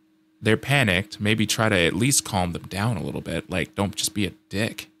 they're panicked. Maybe try to at least calm them down a little bit. Like, don't just be a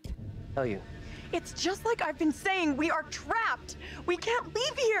dick. Tell you. It's just like I've been saying, we are trapped. We can't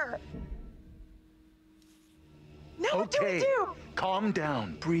leave here. Now what do we do? Calm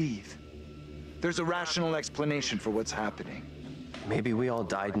down. Breathe. There's a rational explanation for what's happening. Maybe we all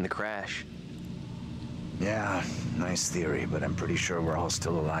died in the crash. Yeah, nice theory, but I'm pretty sure we're all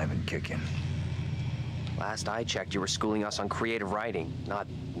still alive and kicking. Last I checked, you were schooling us on creative writing, not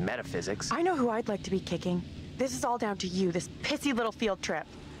metaphysics. I know who I'd like to be kicking. This is all down to you, this pissy little field trip.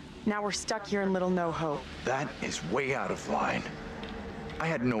 Now we're stuck here in Little No Hope. That is way out of line. I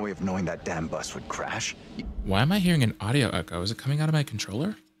had no way of knowing that damn bus would crash. Why am I hearing an audio echo? Is it coming out of my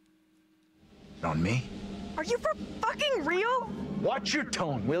controller? On me? Are you for fucking real? Watch your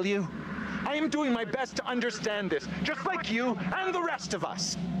tone, will you? I am doing my best to understand this, just like you and the rest of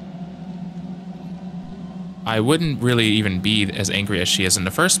us. I wouldn't really even be as angry as she is in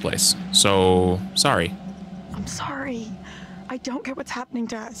the first place. So, sorry. I'm sorry. I don't get what's happening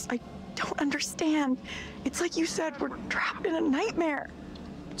to us. I don't understand. It's like you said, we're trapped in a nightmare.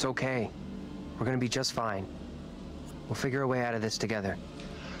 It's okay. We're gonna be just fine. We'll figure a way out of this together.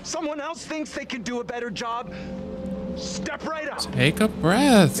 Someone else thinks they can do a better job? Step right up. Take a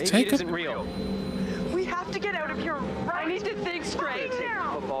breath. Maybe Take it isn't real. We have to get out of here right. I need to think straight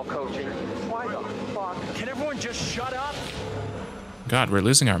now. Football coaching. Why the fuck? Can everyone just shut up? God, we're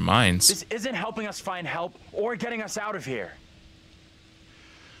losing our minds. This isn't helping us find help or getting us out of here.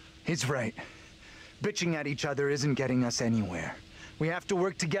 He's right. Bitching at each other isn't getting us anywhere. We have to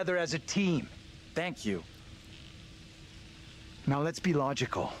work together as a team. Thank you. Now let's be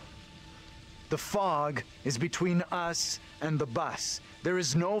logical. The fog is between us and the bus. There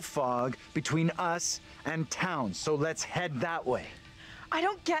is no fog between us and town, so let's head that way. I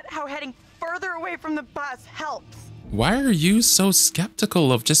don't get how heading further away from the bus helps. Why are you so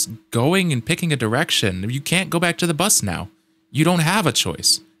skeptical of just going and picking a direction? You can't go back to the bus now. You don't have a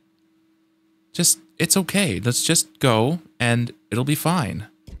choice. Just, it's okay. Let's just go and it'll be fine.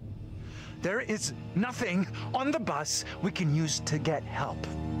 There is nothing on the bus we can use to get help.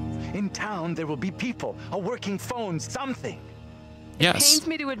 In town, there will be people, a working phone, something. Yes. It pains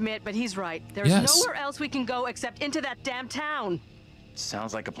me to admit, but he's right. There's nowhere else we can go except into that damn town.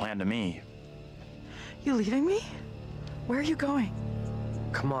 Sounds like a plan to me. You leaving me? Where are you going?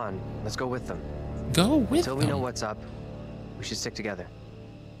 Come on, let's go with them. Go with Until we them. know what's up, we should stick together.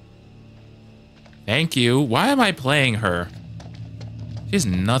 Thank you. Why am I playing her? She's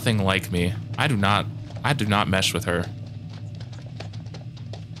nothing like me. I do not mesh with her.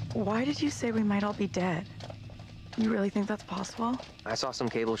 Why did you say we might all be dead? You really think that's possible? I saw some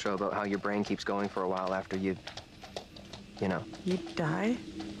cable show about how your brain keeps going for a while after you know. You die?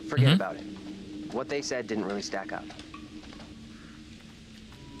 Forget about it. What they said didn't really stack up.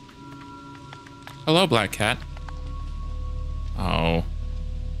 Hello, Black Cat. Oh.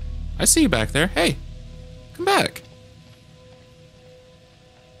 I see you back there. Hey, come back.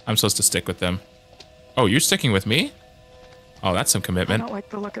 I'm supposed to stick with them. Oh, you're sticking with me? Oh, that's some commitment. I don't like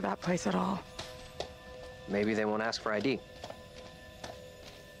the look of that place at all. Maybe they won't ask for ID.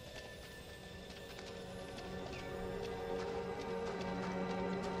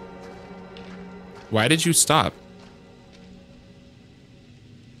 Why did you stop?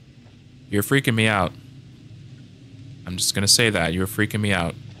 You're freaking me out. I'm just gonna say that. You're freaking me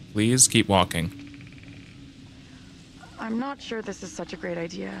out. Please keep walking. I'm not sure this is such a great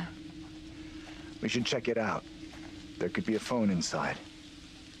idea. We should check it out. There could be a phone inside.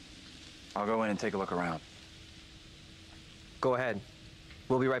 I'll go in and take a look around. Go ahead.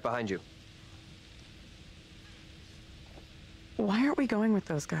 We'll be right behind you. Why aren't we going with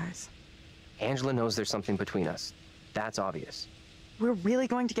those guys? Angela knows there's something between us. That's obvious. We're really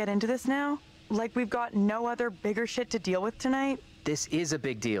going to get into this now? Like we've got no other bigger shit to deal with tonight? This is a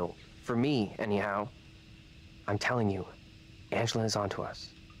big deal. For me, anyhow. I'm telling you, Angela is onto us.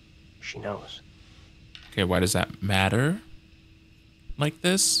 She knows. Okay, why does that matter? Like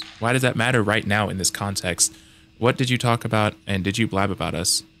this? Why does that matter right now in this context? What did you talk about and did you blab about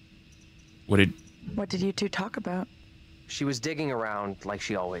us? What did you two talk about? She was digging around like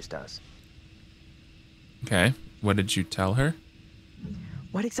she always does. Okay, what did you tell her?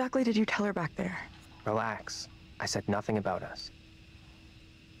 What exactly did you tell her back there? Relax. I said nothing about us.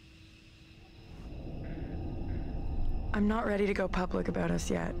 I'm not ready to go public about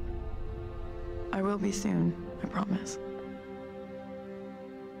us yet. I will be soon, I promise.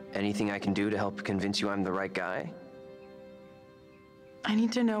 Anything I can do to help convince you I'm the right guy? I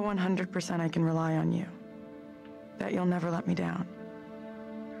need to know 100% I can rely on you. That you'll never let me down.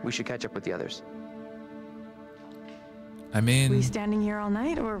 We should catch up with the others. I mean... We standing here all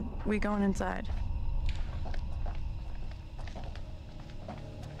night, or we going inside?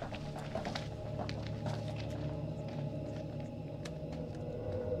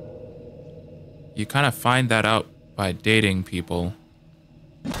 You kind of find that out by dating people.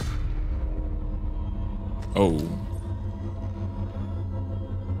 Oh.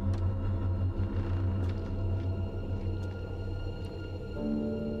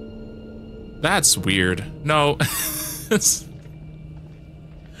 That's weird. No.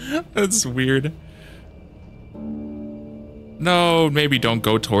 That's weird. No, maybe don't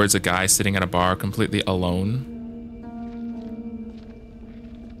go towards a guy sitting at a bar completely alone.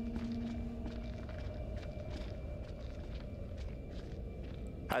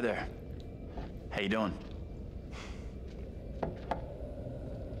 Hi there. How you doing?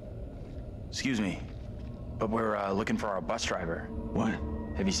 Excuse me, but we're looking for our bus driver. What?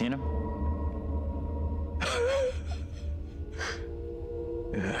 Have you seen him?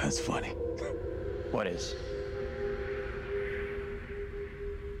 Yeah, that's funny. What is?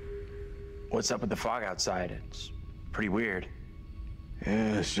 What's up with the fog outside? It's pretty weird.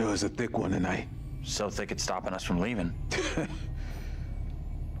 Yeah, sure is a thick one tonight. So thick it's stopping us from leaving.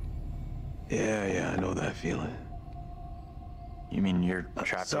 Yeah, I know that feeling. You mean you're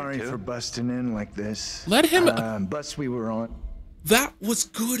trapped Sorry there too? for busting in like this. Let him... Bus we were on. That was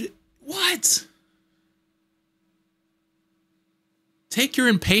good. What? Take your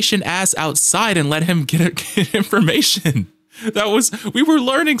impatient ass outside and let him get information. That was... We were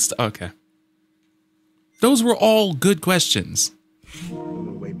learning stuff. Okay. Those were all good questions.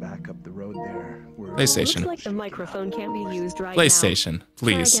 Way back up the road there. PlayStation. Looks like the microphone can't be used right PlayStation, now.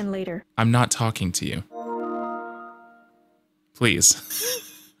 please. Try again later. I'm not talking to you. Please.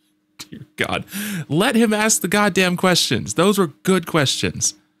 Dear God. Let him ask the goddamn questions. Those were good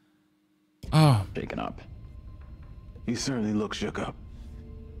questions. Oh. Shaken up. You certainly look shook up.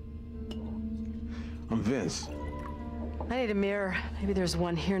 I'm Vince. I need a mirror. Maybe there's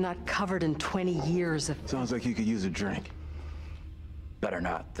one here not covered in 20 years of... Sounds like you could use a drink. Better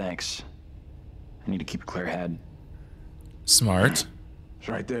not, thanks. I need to keep a clear head. Smart. It's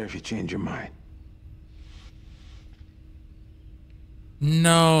right there if you change your mind.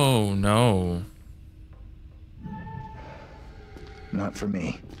 No. Not for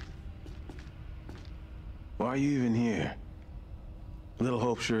me. Why are you even here? Little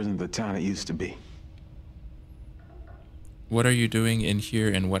Hope sure isn't the town it used to be. What are you doing in here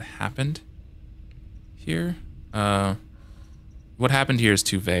and what happened here? What happened here is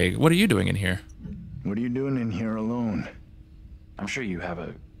too vague. What are you doing in here? What are you doing in here alone? I'm sure you have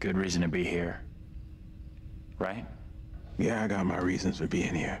a good reason to be here. Right? Yeah, I got my reasons for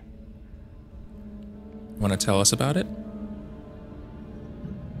being here. Want to tell us about it?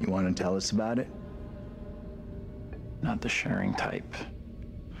 You want to tell us about it? Not the sharing type.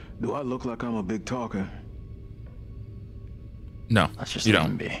 Do I look like I'm a big talker? No, Let's just you let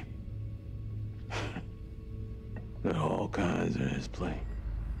don't. him be. There are all kinds in this place.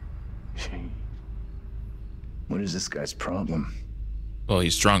 What is this guy's problem? Well,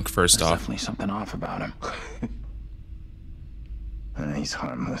 he's drunk, first There's off. definitely something off about him. He's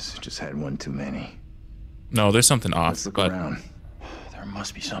harmless. Just had one too many. No, there's something off, Let's look but around. There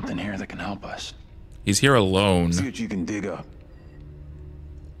must be something here that can help us. he's here alone. See what you can dig up.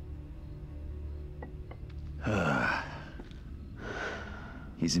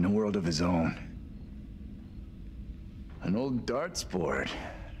 He's in a world of his own. An old darts board.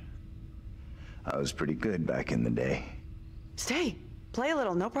 I was pretty good back in the day. Stay. Play a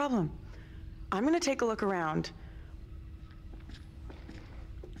little, no problem. I'm gonna take a look around.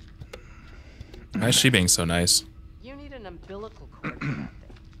 Why is she being so nice? You need an umbilical cord.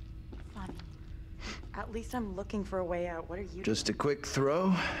 Funny. At least I'm looking for a way out. What are you Just a quick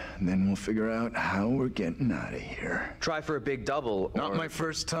throw, and then we'll figure out how we're getting out of here. Try for a big double. Not my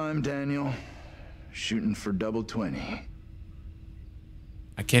first time, Daniel. Shooting for double 20.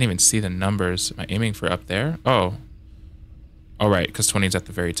 I can't even see the numbers. Am I aiming for up there? Oh. Oh, right, because 20 is at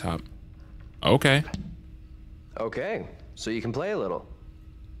the very top. Okay. Okay, so you can play a little.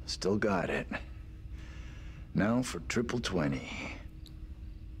 Still got it. Now for triple 20.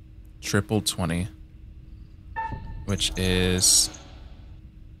 Triple 20. Which is...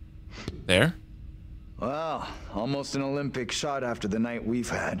 there? Well, almost an Olympic shot after the night we've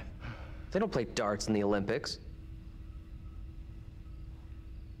had. They don't play darts in the Olympics.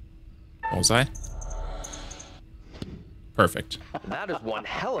 Bullseye? Perfect. That is one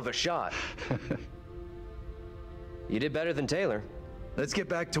hell of a shot. You did better than Taylor. Let's get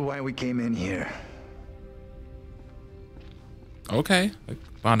back to why we came in here. Okay.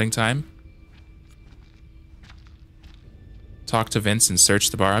 Bonding time. Talk to Vince and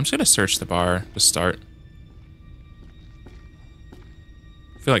search the bar. I'm just going to search the bar to start.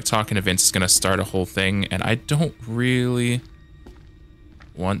 I feel like talking to Vince is going to start a whole thing, and I don't really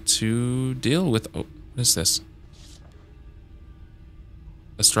want to deal with... Oh, what is this?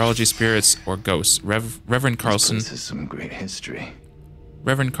 Astrology, spirits, or ghosts. Reverend Carlson... This is some great history.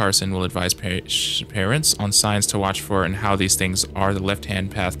 Reverend Carson will advise parents on signs to watch for and how these things are the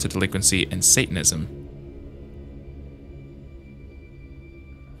left-hand path to delinquency and Satanism.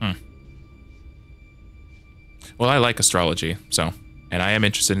 Well, I like astrology, so... And I am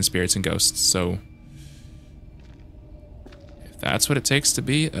interested in spirits and ghosts, so... If that's what it takes to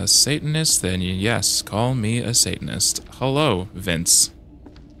be a Satanist, then yes, call me a Satanist. Hello, Vince.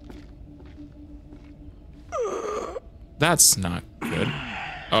 That's not good.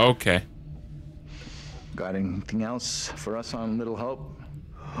 Okay. Got anything else for us on Little Hope?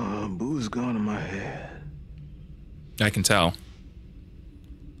 Booze gone in my head. I can tell.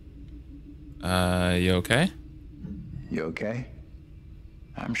 You okay? You okay?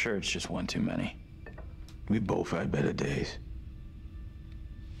 I'm sure it's just one too many. We both had better days.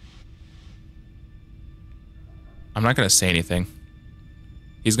 I'm not going to say anything.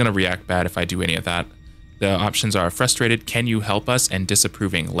 He's going to react bad if I do any of that. The options are frustrated, can you help us, and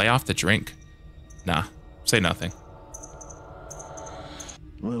disapproving. Lay off the drink. Nah, say nothing.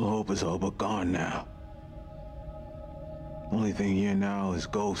 Little Hope is all but gone now. Only thing here now is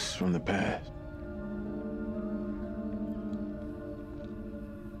ghosts from the past.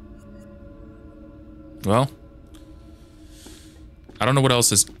 Well, I don't know what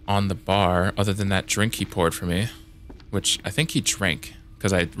else is on the bar other than that drink he poured for me, which I think he drank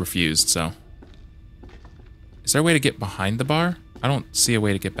because I refused, so. Is there a way to get behind the bar? I don't see a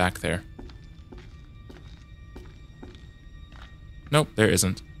way to get back there. Nope, there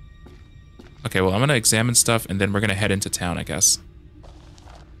isn't. Okay, well, I'm going to examine stuff, and then we're going to head into town, I guess.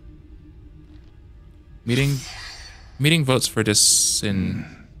 Meeting votes for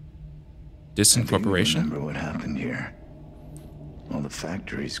disincorporation? Remember what happened here. All the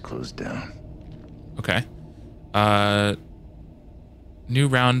factories closed down. Okay. New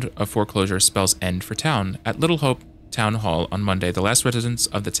round of foreclosure spells end for town. At Little Hope Town Hall on Monday, the last residents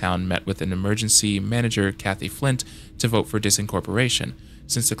of the town met with an emergency manager, Kathy Flint, to vote for disincorporation.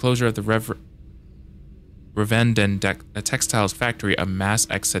 Since the closure of the Revenden textiles factory, a mass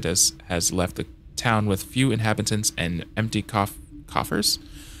exodus has left the town with few inhabitants and empty coffers.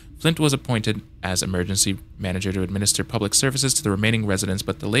 Flint was appointed as emergency manager to administer public services to the remaining residents,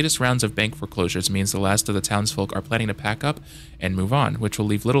 but the latest rounds of bank foreclosures means the last of the townsfolk are planning to pack up and move on, which will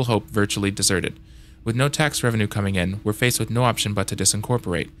leave Little Hope virtually deserted. With no tax revenue coming in, we're faced with no option but to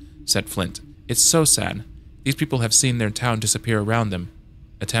disincorporate, said Flint. It's so sad. These people have seen their town disappear around them.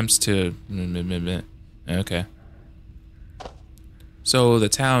 Attempts to... Okay. So the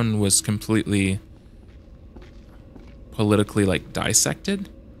town was completely politically, like, dissected?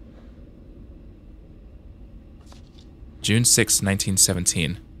 June 6,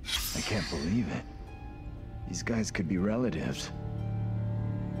 1917. I can't believe it. These guys could be relatives.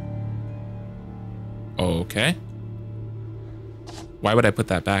 Okay. Why would I put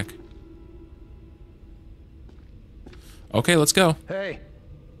that back? Okay, let's go. Hey,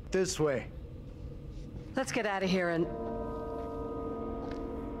 this way. Let's get out of here and...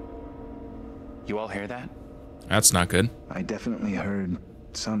 You all hear that? That's not good. I definitely heard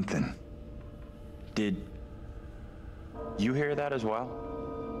something. Did you hear that as well?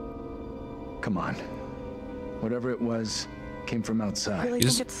 Come on. Whatever it was, came from outside. Really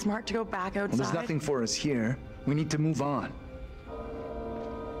think it's smart to go back outside? Well, there's nothing for us here. We need to move on.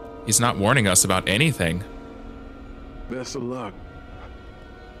 He's not warning us about anything. Best of luck.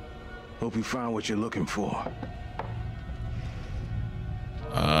 Hope you found what you're looking for.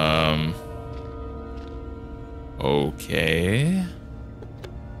 Okay.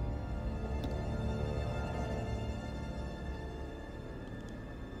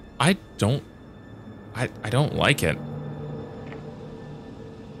 I don't like it.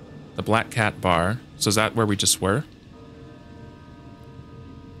 The Black Cat Bar. So is that where we just were?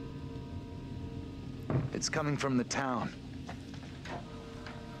 It's coming from the town.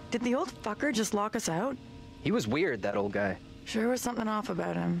 Did the old fucker just lock us out? He was weird, that old guy. Sure was something off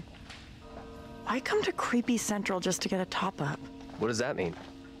about him. Why come to Creepy Central just to get a top-up? What does that mean?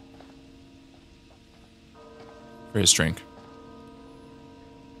 For his drink.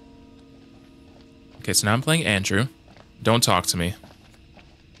 Okay, so now I'm playing Andrew. Don't talk to me.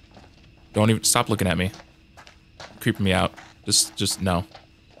 Don't even stop looking at me. Creeping me out. Just no.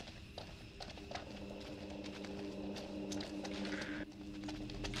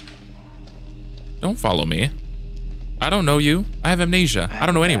 Don't follow me. I don't know you. I have amnesia. I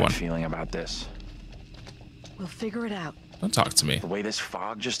don't know anyone. Feeling about this. We'll figure it out. Don't talk to me. The way this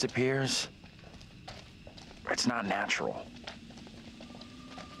fog just appears, it's not natural.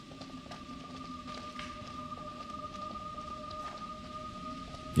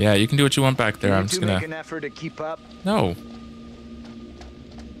 Yeah, you can do what you want back there. I'm just gonna make an effort to keep up. No.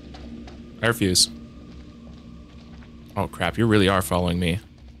 I refuse. Oh crap, you really are following me.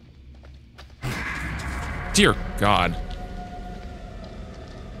 Dear God.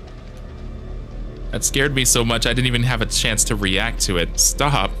 That scared me so much I didn't even have a chance to react to it.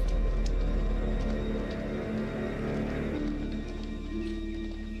 Stop.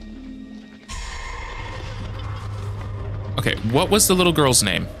 Okay, what was the little girl's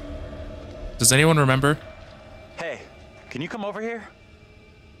name? Does anyone remember? Hey, can you come over here?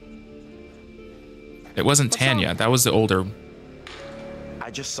 It wasn't Tanya. That was the older... I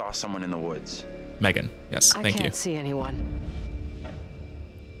just saw someone in the woods. Megan. Yes, thank you. I can't see anyone.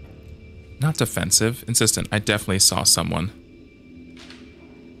 Not defensive. Insistent. I definitely saw someone.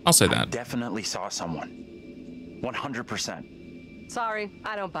 I'll say that. I definitely saw someone. 100%. Sorry,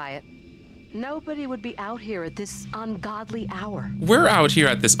 I don't buy it. Nobody would be out here at this ungodly hour. We're out here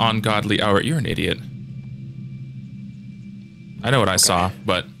at this ungodly hour. You're an idiot. I know what I saw,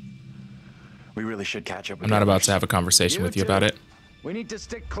 but... We really should catch up with I'm not about to have a conversation with you about it. We need to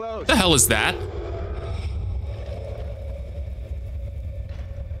stick close. The hell is that?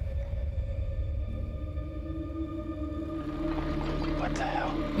 What the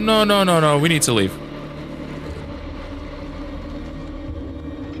hell? No. We need to leave.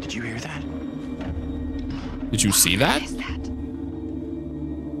 Did you hear that? Did you see that? What is that?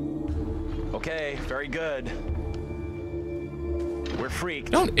 Okay, very good. We're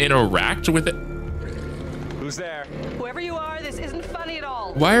freaked. Don't interact with it. Who's there? Whoever you are, this isn't funny at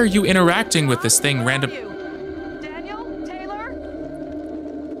all. Why are you interacting with this thing random? Daniel? Taylor?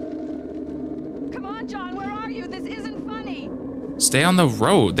 Come on, John, where are you? This isn't funny. Stay on the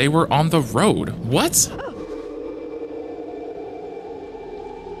road. They were on the road. What?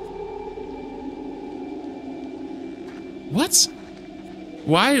 What?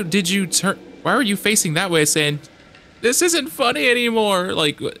 Why did you turn? Why are you facing that way saying, this isn't funny anymore?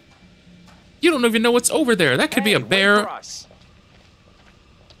 Like, you don't even know what's over there. That could be a bear.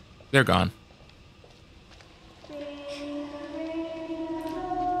 They're gone.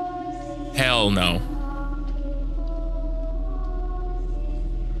 Hell no.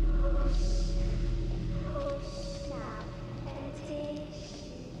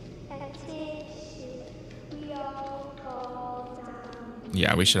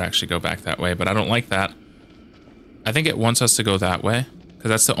 Yeah, we should actually go back that way, but I don't like that. I think it wants us to go that way, because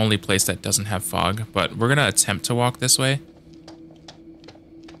that's the only place that doesn't have fog, but we're going to attempt to walk this way.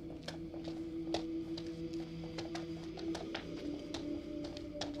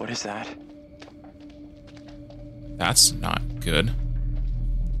 is that? That's not good.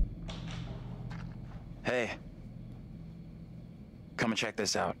 Hey. Come and check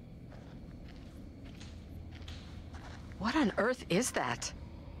this out. What on earth is that?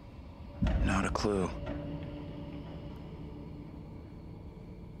 Not a clue.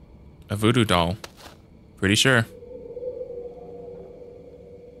 A voodoo doll. Pretty sure.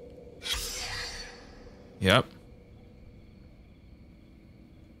 Yep.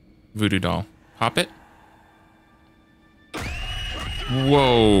 Voodoo doll. Pop it.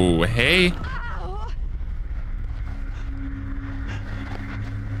 Whoa, hey.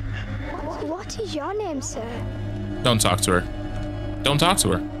 What is your name, sir? Don't talk to her. Don't talk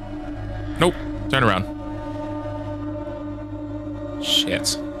to her. Nope. Turn around.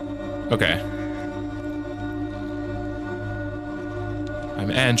 Shit. Okay.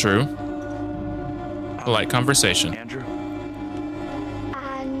 I'm Andrew. Polite conversation. Andrew?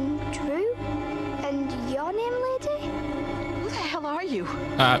 Andrew? And your name, lady? Who the hell are you?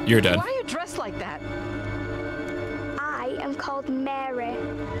 You're dead. Why are you dressed like that? I am called Mary.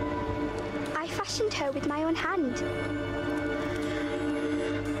 I fashioned her with my own hand.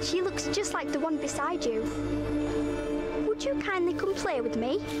 She looks just like the one beside you. Would you kindly come play with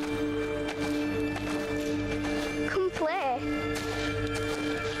me? Come play.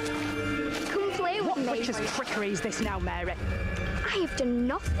 Come play with me. What witch's trickery is this now, Mary? I have done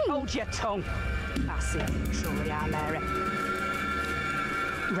nothing. Hold your tongue. I see you truly are, Mary.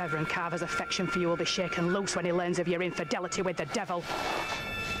 Reverend Carver's affection for you will be shaken loose when he learns of your infidelity with the devil.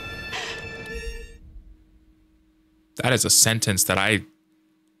 That is a sentence that I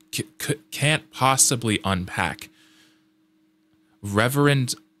can't possibly unpack.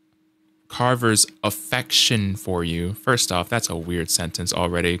 Reverend Carver's affection for you. First off, that's a weird sentence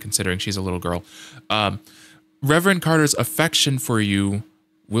already, considering she's a little girl. Reverend Carter's affection for you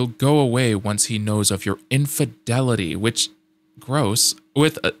will go away once he knows of your infidelity, which, gross,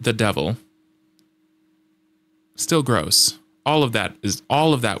 with the devil. Still gross. All of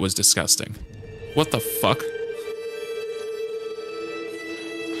that was disgusting. What the fuck?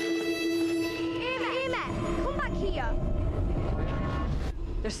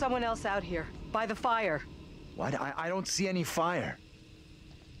 There's someone else out here, by the fire. What? I don't see any fire.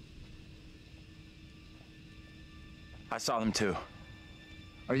 I saw them too.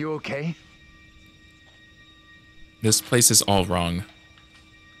 Are you okay? This place is all wrong.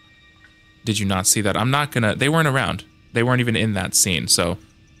 Did you not see that? I'm not gonna... They weren't around. They weren't even in that scene, so...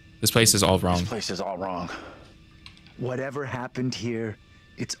 This place is all wrong. This place is all wrong. Whatever happened here,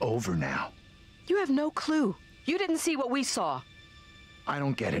 it's over now. You have no clue. You didn't see what we saw. I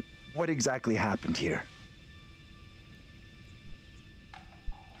don't get it. What exactly happened here?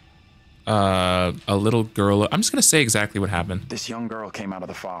 A little girl... I'm just gonna say exactly what happened. This young girl came out of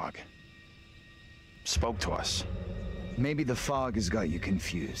the fog. Spoke to us. Maybe the fog has got you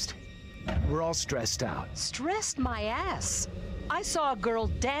confused. We're all stressed out. Stressed my ass. I saw a girl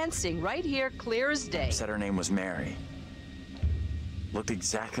dancing right here, clear as day. Said her name was Mary. Looked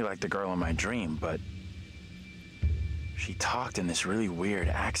exactly like the girl in my dream, but... she talked in this really weird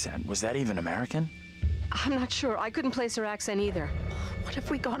accent. Was that even American? I'm not sure. I couldn't place her accent either. What have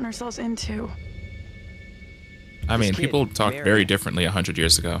we gotten ourselves into? I mean, people talked very differently 100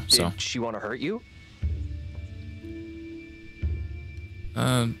 years ago, so... Did she want to hurt you?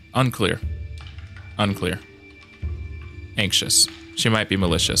 Unclear. Unclear. Anxious. She might be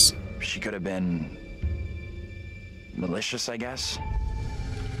malicious. She could have been... malicious, I guess?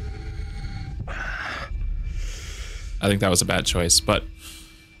 I think that was a bad choice, but...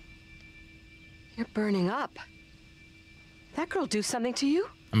 You're burning up. That girl do something to you?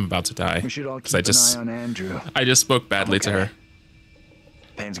 I'm about to die. We should all keep an eye on Andrew. I just spoke badly to her.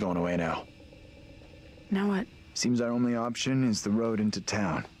 Pain's going away now. Now what? Seems our only option is the road into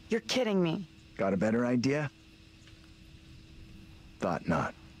town. You're kidding me. Got a better idea? Thought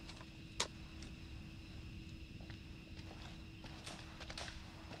not.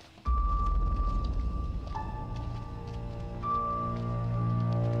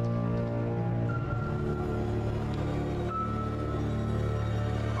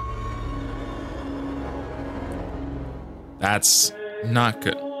 That's not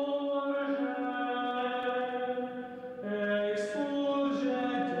good.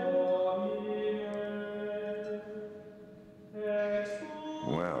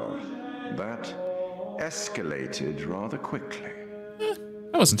 Well, that escalated rather quickly.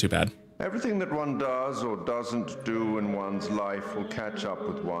 That wasn't too bad. Everything that one does or doesn't do in one's life will catch up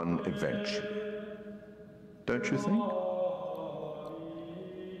with one eventually. Don't you think?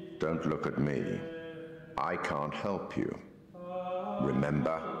 Don't look at me. I can't help you.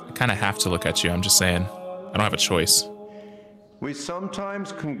 Remember? I kind of have to look at you. I'm just saying. I don't have a choice. We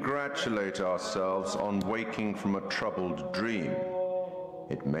sometimes congratulate ourselves on waking from a troubled dream.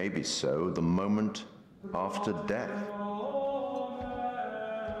 It may be so the moment after death.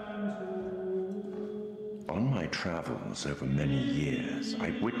 On my travels over many years,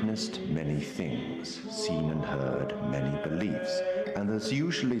 I've witnessed many things, seen and heard many beliefs, and there's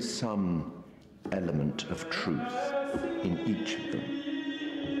usually some element of truth in each of them.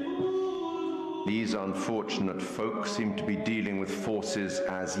 These unfortunate folk seem to be dealing with forces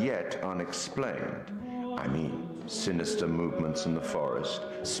as yet unexplained. I mean, sinister movements in the forest,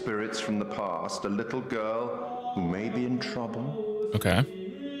 spirits from the past, a little girl who may be in trouble. Okay.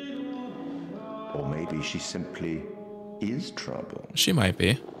 Or maybe she simply is trouble. She might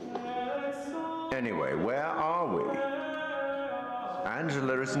be. Anyway, where are we?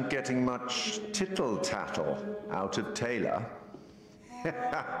 Angela isn't getting much tittle-tattle out of Taylor.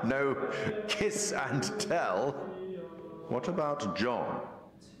 No kiss and tell. What about John?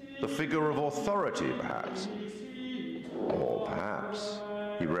 The figure of authority, perhaps? Or perhaps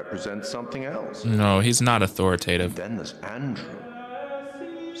he represents something else? No, he's not authoritative. Then there's Andrew.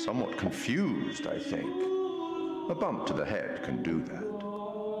 Somewhat confused, I think. A bump to the head can do that.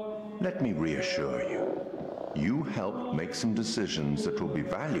 Let me reassure you. You helped make some decisions that will be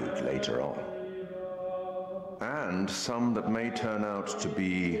valued later on. And some that may turn out to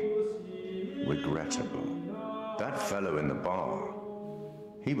be regrettable. That fellow in the bar,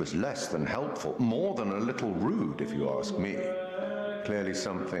 he was less than helpful, more than a little rude, if you ask me. Clearly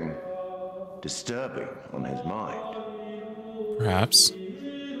something disturbing on his mind. Perhaps.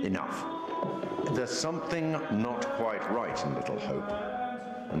 Enough. There's something not quite right in Little Hope,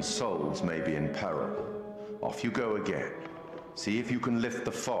 and souls may be in peril. Off you go again. See if you can lift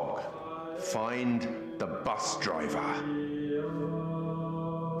the fog. Find the bus driver.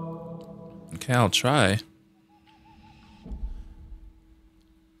 Okay, I'll try.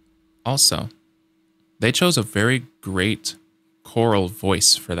 Also, they chose a very great choral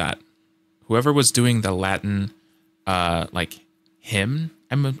voice for that. Whoever was doing the Latin, like, hymn,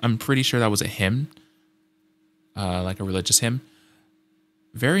 I'm pretty sure that was a hymn, like a religious hymn.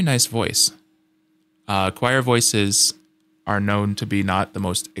 Very nice voice. Choir voices are known to be not the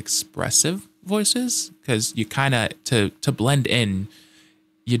most expressive voices, because you kind of, to blend in,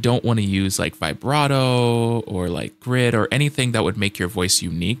 you don't want to use like vibrato or like grid or anything that would make your voice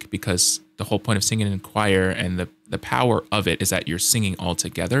unique, because the whole point of singing in choir and the power of it is that you're singing all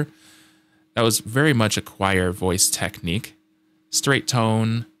together. That was very much a choir voice technique. Straight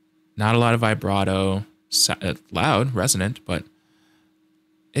tone, not a lot of vibrato, loud, resonant, but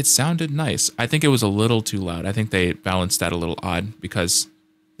it sounded nice. I think it was a little too loud. I think they balanced that a little odd, because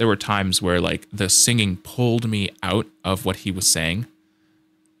there were times where like the singing pulled me out of what he was saying.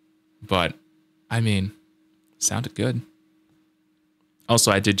 But I mean, it sounded good.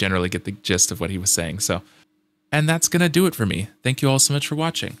 Also, I did generally get the gist of what he was saying. So, and that's going to do it for me. Thank you all so much for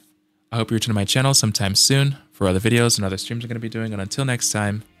watching. I hope you return to my channel sometime soon for other videos and other streams I'm going to be doing. And until next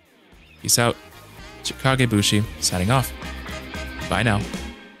time, peace out. Chikagebushi signing off. Bye now.